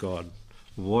my God.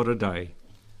 What a day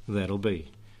that'll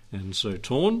be. And so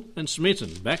torn and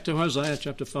smitten. Back to Hosea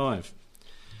chapter 5.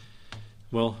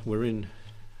 Well, we're in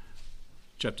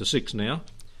chapter 6 now.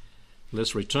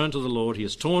 Let's return to the Lord. He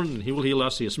is torn and he will heal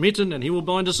us. He is smitten and he will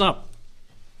bind us up.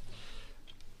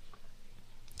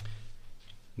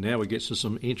 Now we get to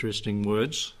some interesting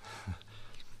words.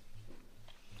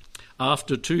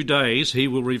 After 2 days he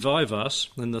will revive us,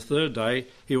 and the third day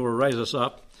he will raise us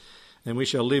up, and we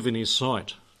shall live in his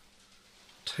sight.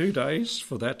 2 days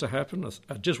for that to happen?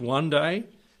 Just 1 day?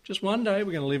 Just 1 day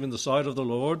we're going to live in the sight of the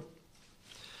Lord?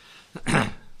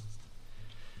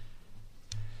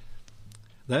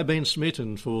 They've been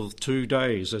smitten for 2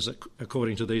 days,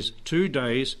 according to these 2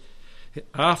 days.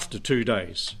 After 2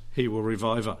 days he will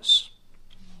revive us.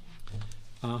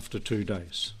 after 2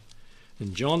 days.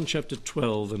 In John chapter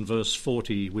 12 and verse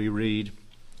 40 we read,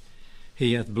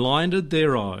 He hath blinded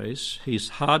their eyes, He's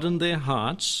hardened their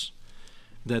hearts,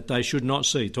 that they should not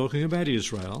see, talking about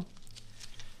Israel,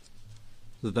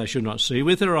 that they should not see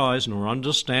with their eyes, nor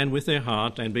understand with their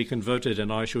heart, and be converted,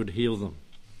 and I should heal them.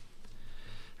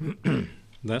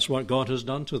 That's what God has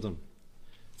done to them.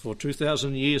 For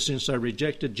 2,000 years since they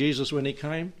rejected Jesus when he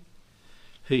came,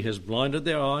 he has blinded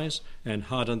their eyes and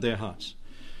hardened their hearts.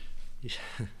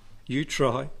 You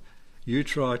try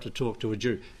to talk to a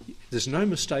Jew. There's no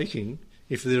mistaking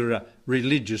if they're a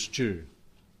religious Jew.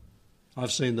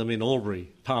 I've seen them in Albury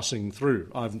passing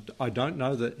through. I don't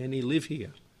know that any live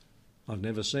here. I've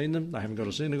never seen them. They haven't got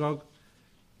a synagogue.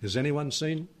 Has anyone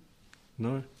seen?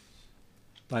 No.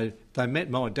 They met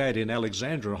my dad in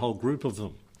Alexandria, a whole group of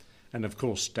them. And of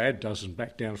course, Dad doesn't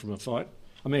back down from a fight.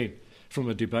 I mean, from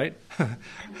a debate,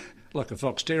 like a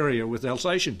fox terrier with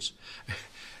Alsatians.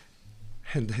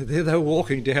 And there they were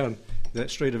walking down that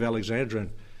street of Alexandria,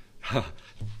 and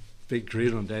big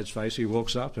grin on Dad's face. He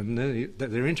walks up, and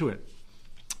they're into it,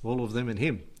 all of them and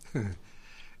him.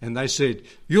 And they said,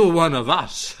 "You're one of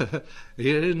us."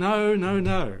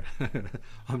 No.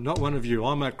 I'm not one of you.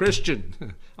 I'm a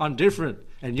Christian. I'm different.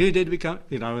 And you did become,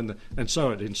 and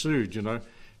so it ensued,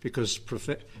 because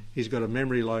he's got a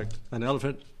memory like an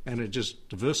elephant, and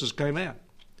the verses came out.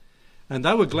 And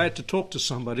they were glad to talk to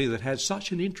somebody that had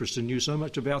such an interest and knew so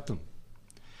much about them.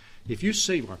 If you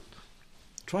see one,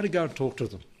 try to go and talk to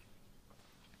them.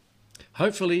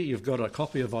 Hopefully you've got a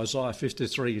copy of Isaiah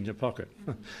 53 in your pocket.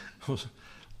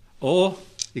 Or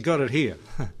you got it here,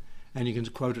 and you can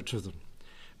quote it to them.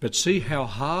 But see how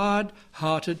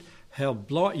hard-hearted, how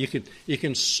blind. You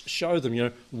can show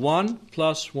them, 1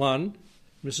 + 1,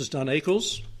 Mrs. Dunn,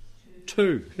 equals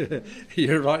 2.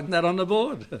 You're writing that on the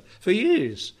board for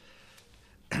years.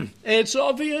 It's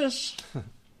obvious.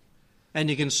 And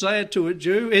you can say it to a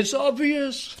Jew, it's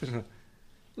obvious.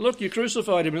 Look, you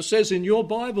crucified him. It says in your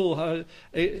Bible,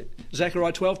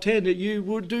 Zechariah 12:10, that you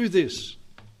would do this.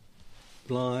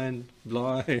 Blind,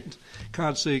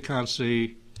 can't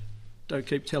see. Don't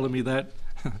keep telling me that.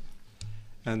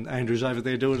 And Andrew's over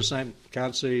there doing the same.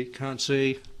 Can't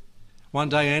see. One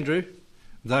day, Andrew,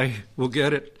 they will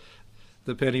get it.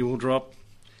 The penny will drop,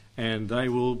 and they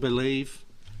will believe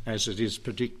as it is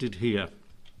predicted here.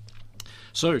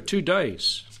 So, 2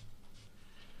 days.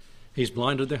 He's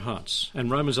blinded their hearts.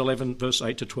 And Romans 11, verse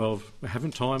 8 to 12, we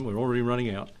haven't time, we're already running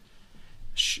out,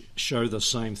 show the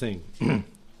same thing.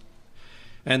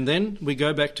 And then we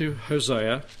go back to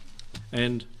Hosea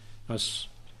and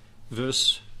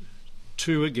verse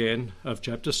 2 again of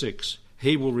chapter 6.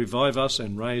 He will revive us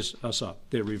and raise us up.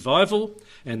 Their revival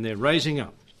and their raising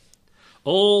up.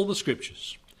 All the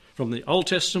scriptures, from the Old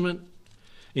Testament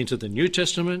into the New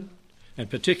Testament, and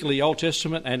particularly Old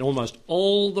Testament, and almost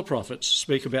all the prophets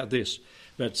speak about this.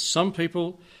 But some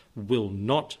people will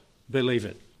not believe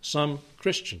it. Some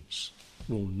Christians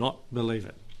will not believe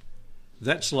it.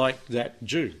 That's like that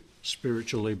Jew,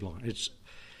 spiritually blind.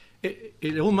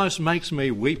 It almost makes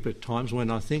me weep at times when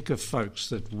I think of folks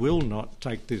that will not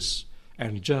take this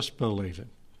and just believe it.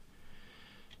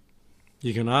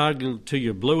 You can argue till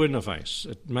you're blue in the face.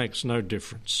 It makes no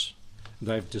difference.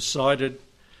 They've decided.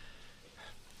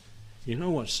 You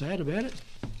know what's sad about it?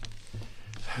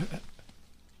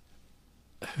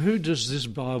 Who does this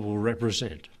Bible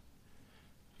represent?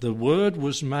 The Word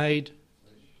was made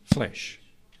flesh.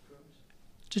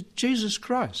 To Jesus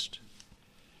Christ.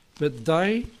 But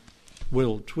they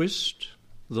will twist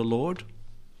the Lord,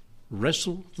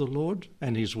 wrestle the Lord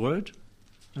and his word,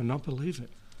 and not believe it.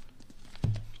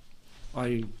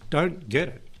 I don't get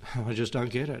it. I just don't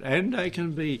get it. And they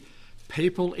can be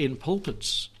people in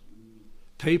pulpits,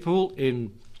 people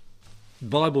in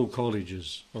Bible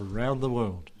colleges around the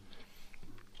world.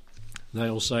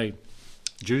 They'll say,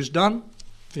 Jews done,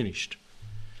 finished.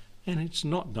 And it's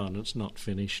not done, it's not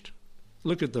finished.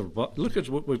 Look at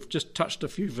what we've just touched a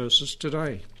few verses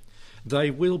today. They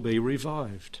will be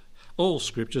revived. All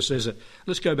Scripture says it.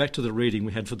 Let's go back to the reading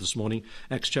we had for this morning,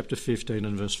 Acts chapter 15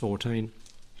 and verse 14.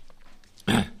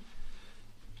 Simon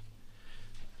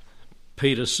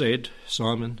Peter said,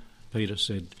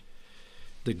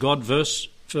 that God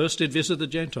first did visit the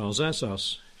Gentiles, that's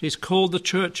us. He's called the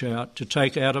church out to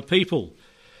take out a people.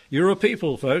 You're a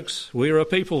people, folks. We're a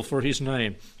people for his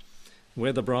name.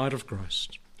 We're the bride of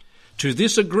Christ. To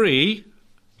this agree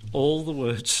all the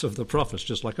words of the prophets,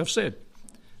 just like I've said,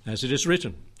 as it is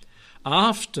written.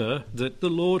 After that the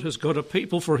Lord has got a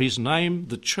people for his name,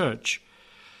 the church,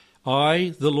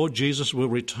 I, the Lord Jesus, will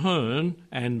return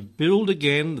and build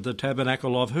again the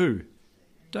tabernacle of who?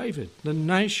 David, the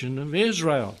nation of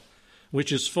Israel.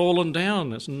 which is fallen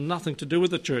down. It's nothing to do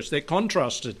with the church. They're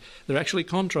contrasted. They're actually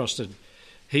contrasted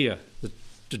here.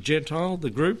 The Gentile, the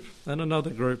group, and another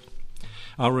group.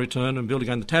 I'll return and build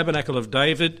again the tabernacle of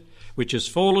David, which has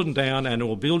fallen down, and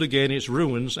will build again its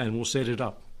ruins and will set it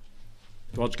up.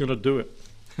 God's going to do it.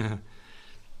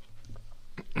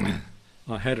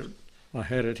 I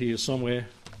had it here somewhere.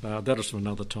 That is for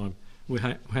another time. We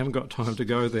haven't got time to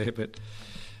go there, but,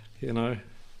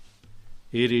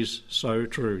 it is so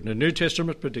true. The New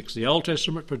Testament predicts, the Old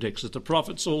Testament predicts it, the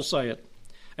prophets all say it,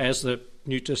 as the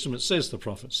New Testament says the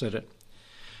prophets said it.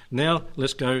 Now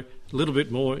let's go a little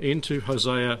bit more into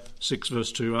Hosea 6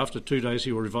 verse 2. After 2 days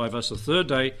he will revive us. The third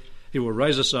day he will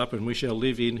raise us up, and we shall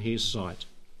live in his sight.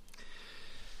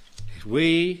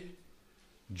 We,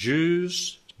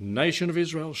 Jews, nation of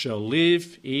Israel, shall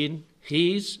live in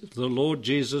the Lord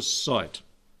Jesus' sight.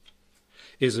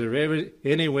 Is there ever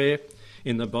anywhere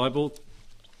in the Bible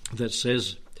that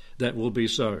says that will be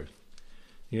so?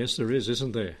 Yes, there is,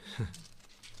 isn't there?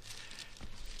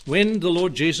 When the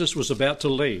Lord Jesus was about to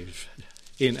leave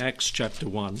in Acts chapter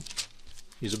 1,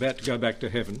 he's about to go back to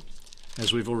heaven,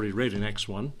 as we've already read in Acts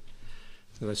 1.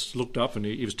 They looked up and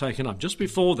he was taken up. Just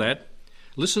before that,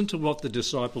 listen to what the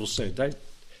disciples said.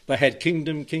 They had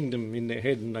kingdom in their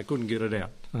head and they couldn't get it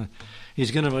out.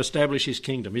 He's going to establish his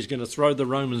kingdom. He's going to throw the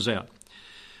Romans out.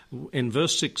 In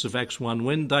verse 6 of Acts 1,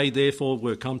 when they therefore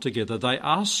were come together, they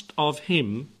asked of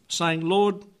him, saying,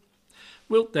 Lord,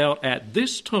 wilt thou at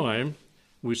this time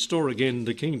restore again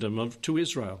the kingdom to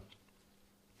Israel?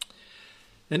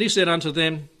 And he said unto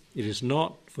them, it is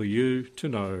not for you to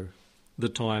know the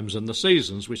times and the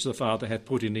seasons which the Father hath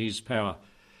put in his power.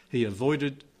 He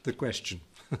avoided the question.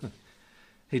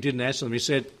 He didn't answer them. He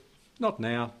said, not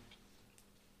now.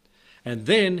 And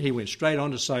then he went straight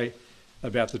on to say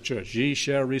about the church, ye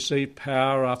shall receive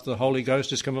power after the Holy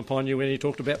Ghost has come upon you, when he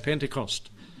talked about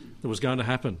Pentecost that was going to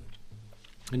happen.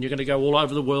 And you're going to go all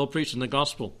over the world preaching the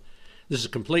gospel. This is a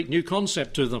complete new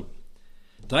concept to them.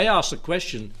 They asked a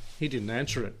question, he didn't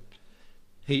answer it.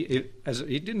 He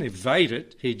didn't evade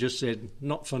it, he just said,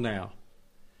 not for now.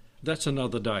 That's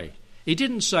another day. He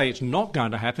didn't say it's not going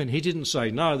to happen. He didn't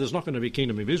say, no, there's not going to be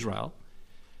kingdom of Israel.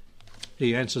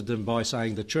 He answered them by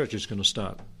saying the church is going to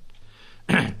start.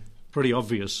 Pretty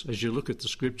obvious as you look at the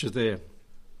scripture there.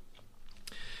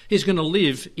 He's going to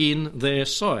live in their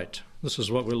sight. This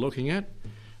is what we're looking at.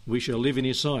 We shall live in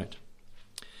his sight.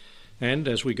 And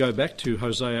as we go back to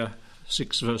Hosea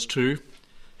 6 verse 2,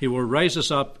 he will raise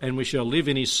us up and we shall live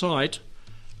in his sight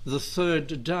the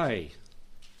third day.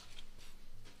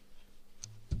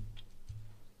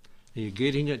 Are you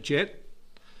getting it yet?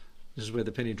 This is where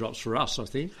the penny drops for us, I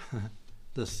think.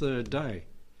 The third day.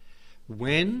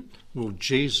 When will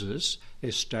Jesus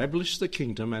establish the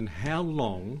kingdom, and how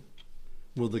long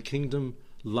will the kingdom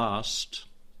last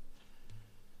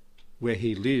where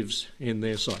he lives in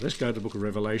their sight? Let's go to the book of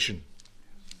Revelation.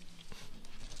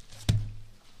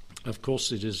 Of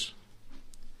course it is.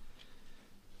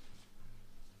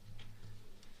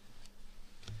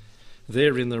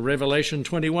 There in the Revelation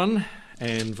 21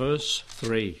 and verse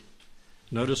 3.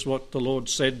 Notice what the Lord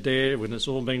said there when it's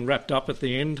all being wrapped up at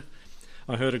the end.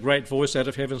 I heard a great voice out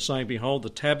of heaven saying, behold, the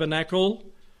tabernacle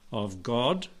of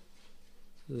God,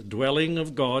 the dwelling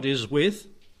of God is with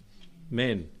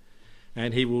men,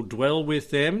 and he will dwell with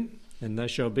them, and they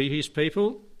shall be his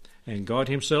people, and God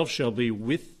himself shall be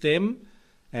with them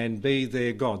and be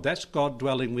their God. That's God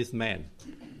dwelling with man.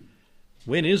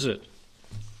 When is it?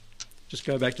 Just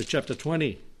go back to chapter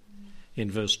 20 in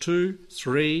verse 2,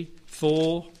 3,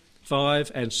 4,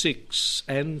 5 and 6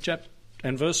 and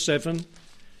verse 7.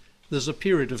 There's a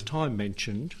period of time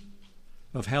mentioned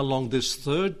of how long this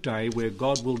third day where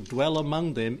God will dwell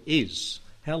among them is.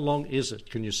 How long is it?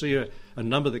 Can you see a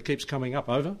number that keeps coming up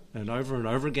over and over and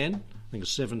over again? I think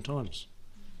it's 7 times,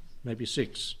 maybe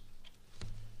 6.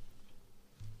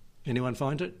 Anyone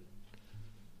find it?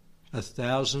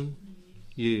 1,000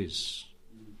 years.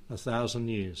 1,000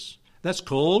 years. That's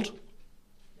called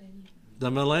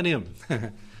the millennium.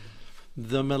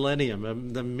 The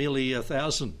millennium, the merely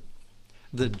 1,000.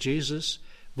 That Jesus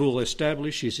will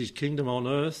establish his kingdom on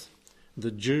earth.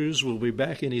 The Jews will be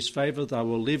back in his favour. They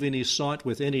will live in his sight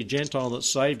with any Gentile that's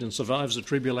saved and survives the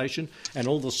tribulation, and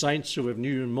all the saints who have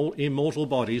new immortal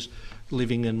bodies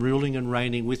living and ruling and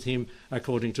reigning with him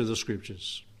according to the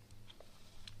scriptures.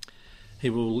 He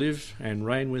will live and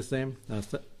reign with them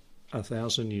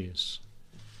 1,000 years.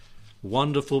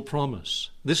 Wonderful promise.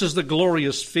 This is the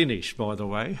glorious finish, by the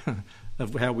way,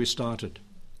 of how we started.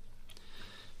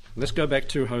 Let's go back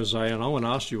to Hosea, and I want to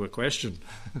ask you a question.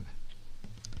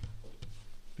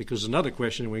 Because another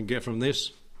question we can get from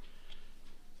this,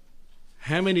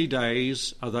 how many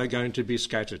days are they going to be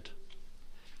scattered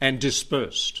and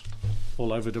dispersed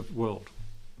all over the world?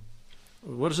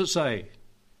 What does it say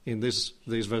in these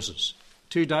verses?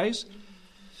 2 days?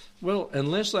 Well,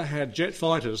 unless they had jet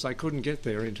fighters, they couldn't get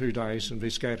there in 2 days and be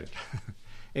scattered.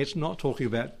 It's not talking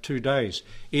about 2 days.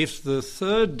 If the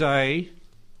third day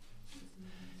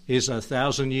is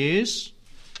 1,000 years,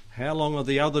 how long are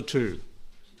the other two?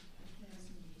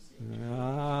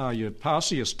 Your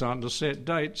pastor, you're starting to set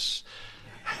dates.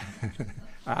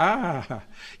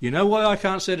 You know why I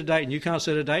can't set a date and you can't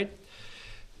set a date?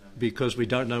 Because we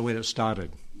don't know when it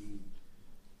started.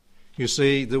 You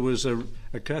see, there was a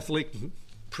Catholic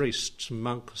priest,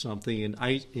 monk or something in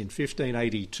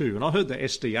 1582, and I heard the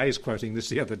SDAs quoting this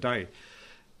the other day.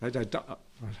 I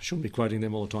shouldn't be quoting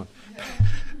them all the time.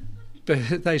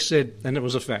 But they said, and it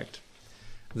was a fact,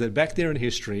 that back there in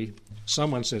history,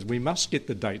 someone says, we must get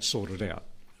the dates sorted out.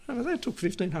 That took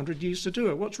 1,500 years to do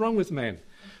it. What's wrong with man?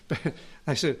 But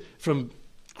they said, from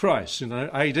Christ,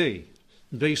 AD,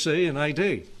 BC and AD,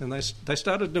 and they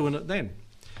started doing it then.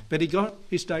 But he got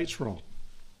his dates wrong.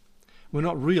 We're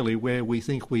not really where we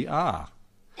think we are.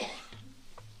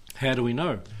 How do we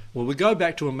know? Well, we go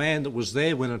back to a man that was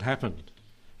there when it happened.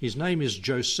 His name is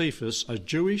Josephus, a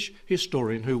Jewish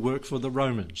historian who worked for the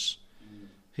Romans.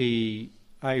 He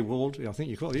AWOL'd, I think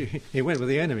you call it, he went with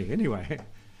the enemy anyway.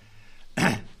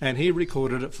 And he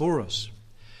recorded it for us.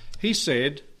 He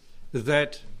said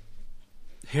that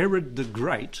Herod the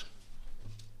Great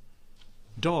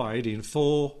died in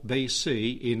 4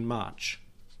 BC in March.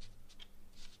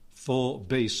 4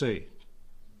 BC.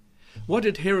 What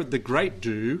did Herod the Great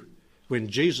do when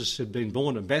Jesus had been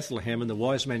born in Bethlehem and the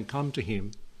wise men come to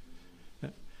him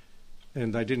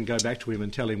and they didn't go back to him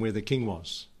and tell him where the king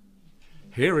was?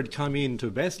 Herod come into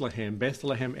Bethlehem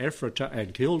Ephratah,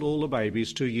 and killed all the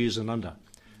babies 2 years and under,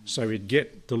 so he'd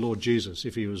get the Lord Jesus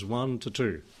if he was 1 to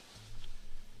 2.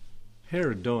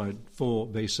 Herod died 4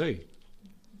 BC.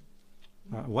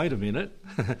 Wait a minute,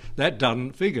 that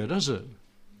doesn't figure, does it?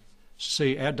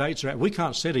 See, our dates are out. We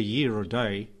can't set a year or a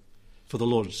day for the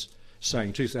Lord's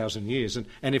saying 2,000 years,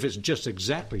 and if it's just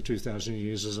exactly 2,000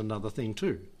 years is another thing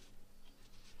too.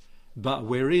 But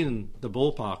we're in the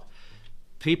ballpark.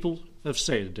 People have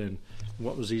said, and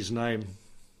what was his name?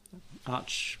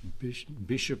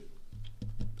 Archbishop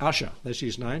Usher, that's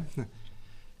his name,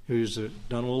 who's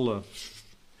done all the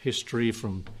history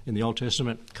from in the Old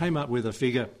Testament, came up with a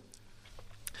figure,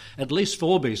 at least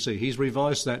 4 BC. He's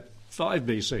revised that 5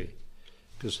 BC,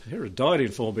 because Herod died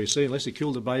in 4 BC unless he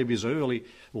killed the babies early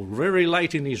or very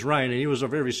late in his reign, and he was a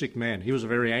very sick man. He was a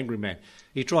very angry man.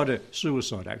 He tried to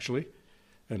suicide, actually,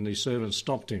 and the servants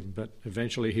stopped him, but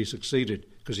eventually he succeeded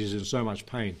because he's in so much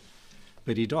pain.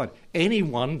 But he died. Any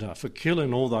wonder for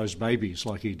killing all those babies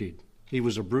like he did? He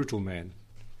was a brutal man.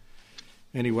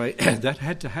 Anyway, that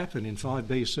had to happen in 5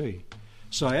 BC.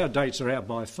 So our dates are out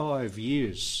by 5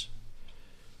 years.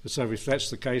 So if that's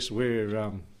the case,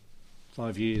 we're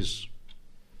 5 years,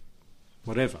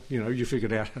 whatever. You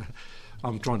figured out.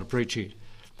 I'm trying to preach here.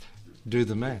 Do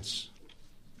the maths.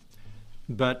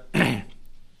 But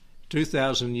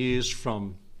 2,000 years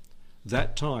from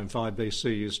that time, 5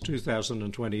 BC, is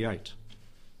 2028.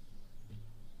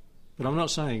 But I'm not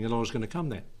saying the Lord's going to come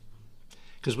then,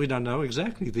 because we don't know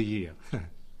exactly the year.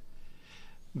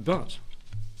 But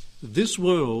this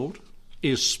world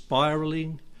is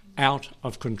spiralling out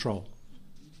of control.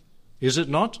 Is it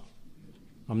not?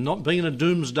 I'm not being a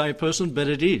doomsday person, but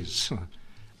it is.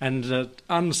 And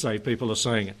unsaved people are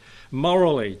saying it.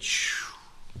 Morally,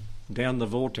 down the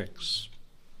vortex.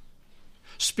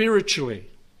 Spiritually,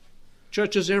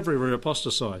 churches everywhere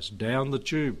apostatize, down the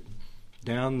tube,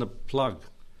 down the plug.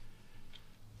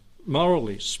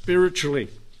 Morally, spiritually,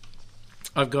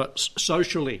 I've got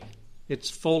socially, it's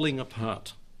falling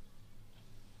apart.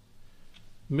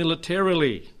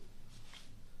 Militarily,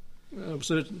 I've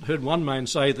heard one man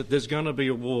say that there's going to be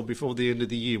a war before the end of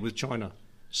the year with China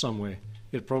somewhere.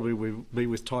 It probably will be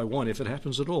with Taiwan if it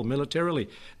happens at all. Militarily,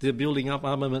 they're building up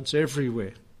armaments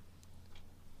everywhere,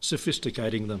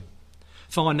 sophisticating them.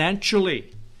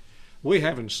 Financially, we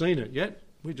haven't seen it yet.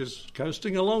 We're just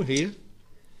coasting along here.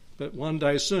 But one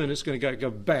day soon it's going to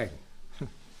go bang.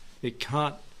 It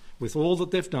can't, with all that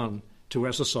they've done to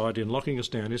our society and locking us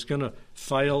down, it's going to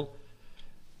fail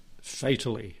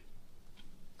fatally.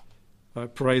 I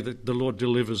pray that the Lord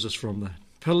delivers us from that.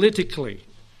 Politically,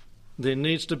 there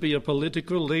needs to be a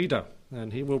political leader,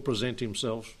 and he will present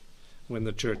himself when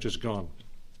the church is gone,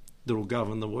 that will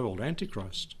govern the world,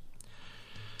 Antichrist.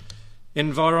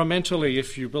 Environmentally,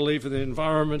 if you believe in the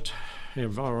environment,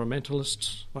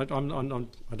 environmentalists, I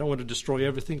don't want to destroy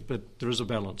everything, but there is a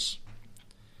balance.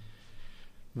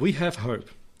 We have hope.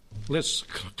 let's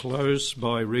close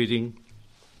by reading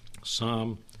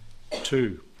Psalm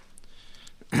 2.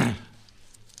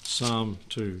 Psalm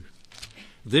 2.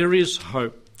 There is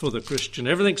hope for the Christian.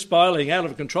 Everything's spiraling out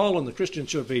of control, and the Christian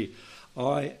should be,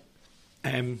 I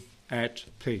am at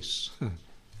peace.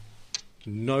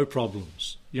 No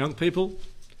problems. Young people,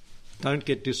 don't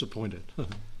get disappointed.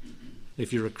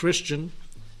 If you're a Christian,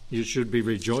 you should be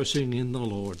rejoicing in the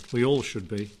Lord. We all should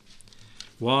be.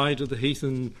 Why do the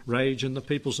heathen rage and the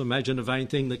peoples imagine a vain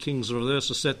thing? The kings of the earth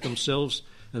set themselves,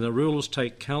 and the rulers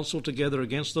take counsel together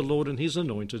against the Lord and his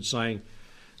anointed, saying,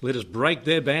 let us break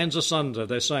their bands asunder.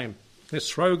 They're saying, let's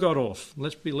throw God off.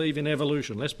 Let's believe in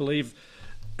evolution. Let's believe,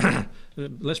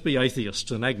 let's be atheists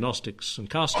and agnostics and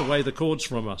cast away the cords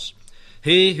from us.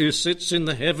 He who sits in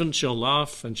the heavens shall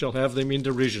laugh and shall have them in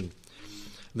derision.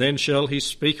 Then shall he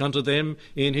speak unto them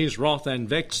in his wrath and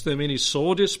vex them in his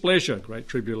sore displeasure, great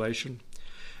tribulation.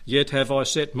 Yet have I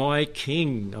set my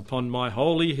king upon my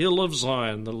holy hill of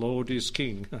Zion. The Lord is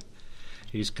king.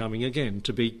 He's coming again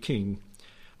to be king.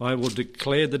 I will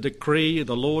declare the decree.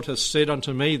 The Lord hath said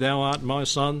unto me, thou art my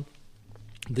son.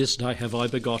 This day have I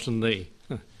begotten thee.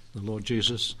 The Lord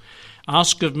Jesus.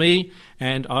 Ask of me,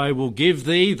 and I will give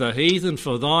thee the heathen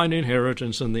for thine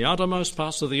inheritance, and the uttermost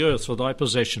parts of the earth for thy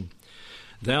possession.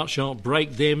 Thou shalt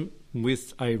break them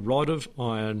with a rod of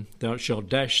iron. Thou shalt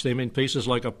dash them in pieces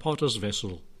like a potter's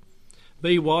vessel.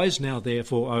 Be wise now,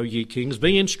 therefore, O ye kings.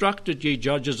 Be instructed, ye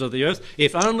judges of the earth.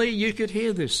 If only you could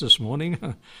hear this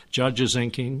morning, judges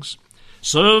and kings.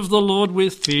 Serve the Lord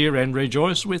with fear and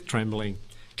rejoice with trembling.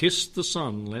 Kiss the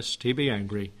Son, lest he be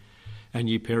angry, and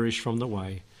ye perish from the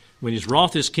way, when his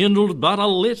wrath is kindled but a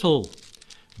little.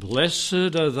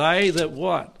 Blessed are they that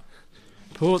what?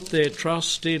 Put their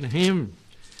trust in him.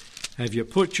 Have you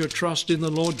put your trust in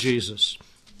the Lord Jesus?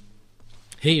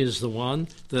 He is the one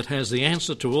that has the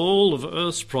answer to all of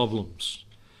earth's problems,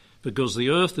 because the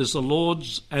earth is the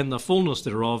Lord's and the fullness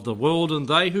thereof, the world and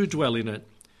they who dwell in it.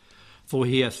 For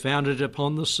he hath founded it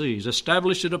upon the seas,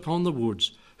 established it upon the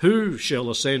woods. Who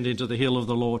shall ascend into the hill of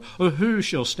the Lord, or who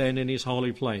shall stand in his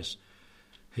holy place?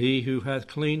 He who hath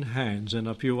clean hands and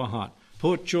a pure heart.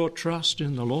 Put your trust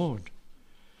in the Lord.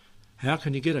 How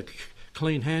can you get a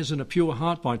clean hands and a pure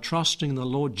heart? By trusting the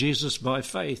Lord Jesus by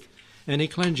faith, and he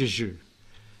cleanses you.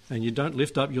 And you don't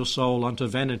lift up your soul unto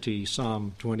vanity,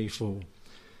 Psalm 24.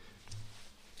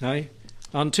 Okay?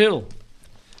 Until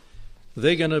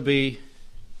they're going to be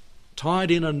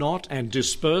tied in a knot and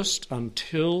dispersed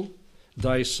until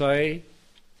they say,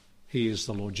 he is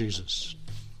the Lord Jesus.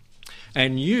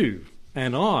 And you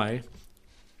and I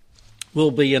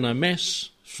will be in a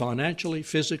mess, financially,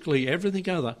 physically, everything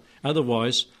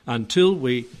otherwise, until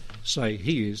we say,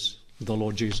 he is the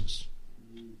Lord Jesus.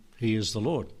 He is the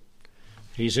Lord.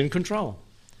 He's in control.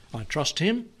 I trust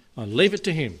him. I leave it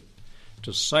to him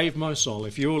to save my soul.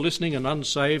 If you're listening and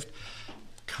unsaved,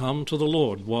 come to the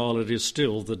Lord while it is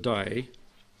still the day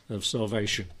of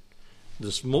salvation.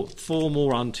 There's four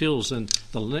more untils, and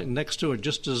the next two are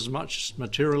just as much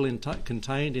material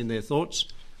contained in their thoughts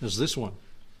as this one.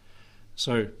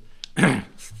 So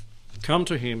come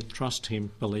to him, trust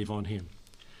him, believe on him.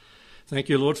 Thank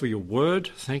you, Lord, for your word.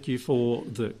 Thank you for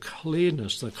the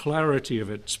clearness, the clarity of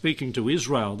it, speaking to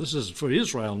Israel. This is for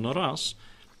Israel, not us,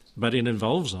 but it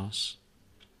involves us.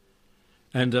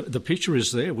 And the picture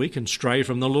is there. We can stray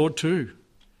from the Lord too,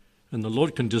 and the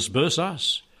Lord can disperse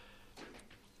us.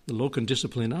 The Lord can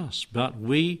discipline us, but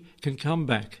we can come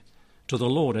back to the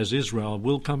Lord as Israel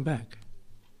will come back.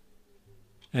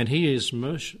 And he is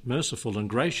merciful and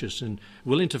gracious and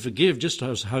willing to forgive, just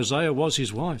as Hosea was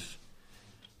his wife.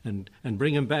 And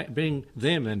bring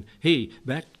them and he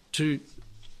back to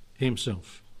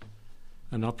himself.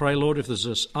 And I pray, Lord, if there's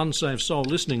an unsaved soul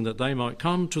listening, that they might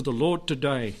come to the Lord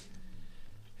today.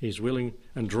 He's willing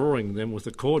and drawing them with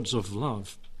the cords of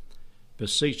love,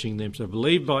 beseeching them to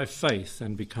believe by faith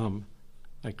and become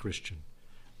a Christian.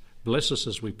 Bless us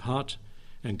as we part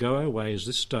and go our ways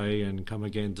this day and come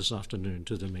again this afternoon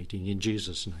to the meeting. In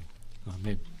Jesus' name,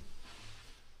 amen.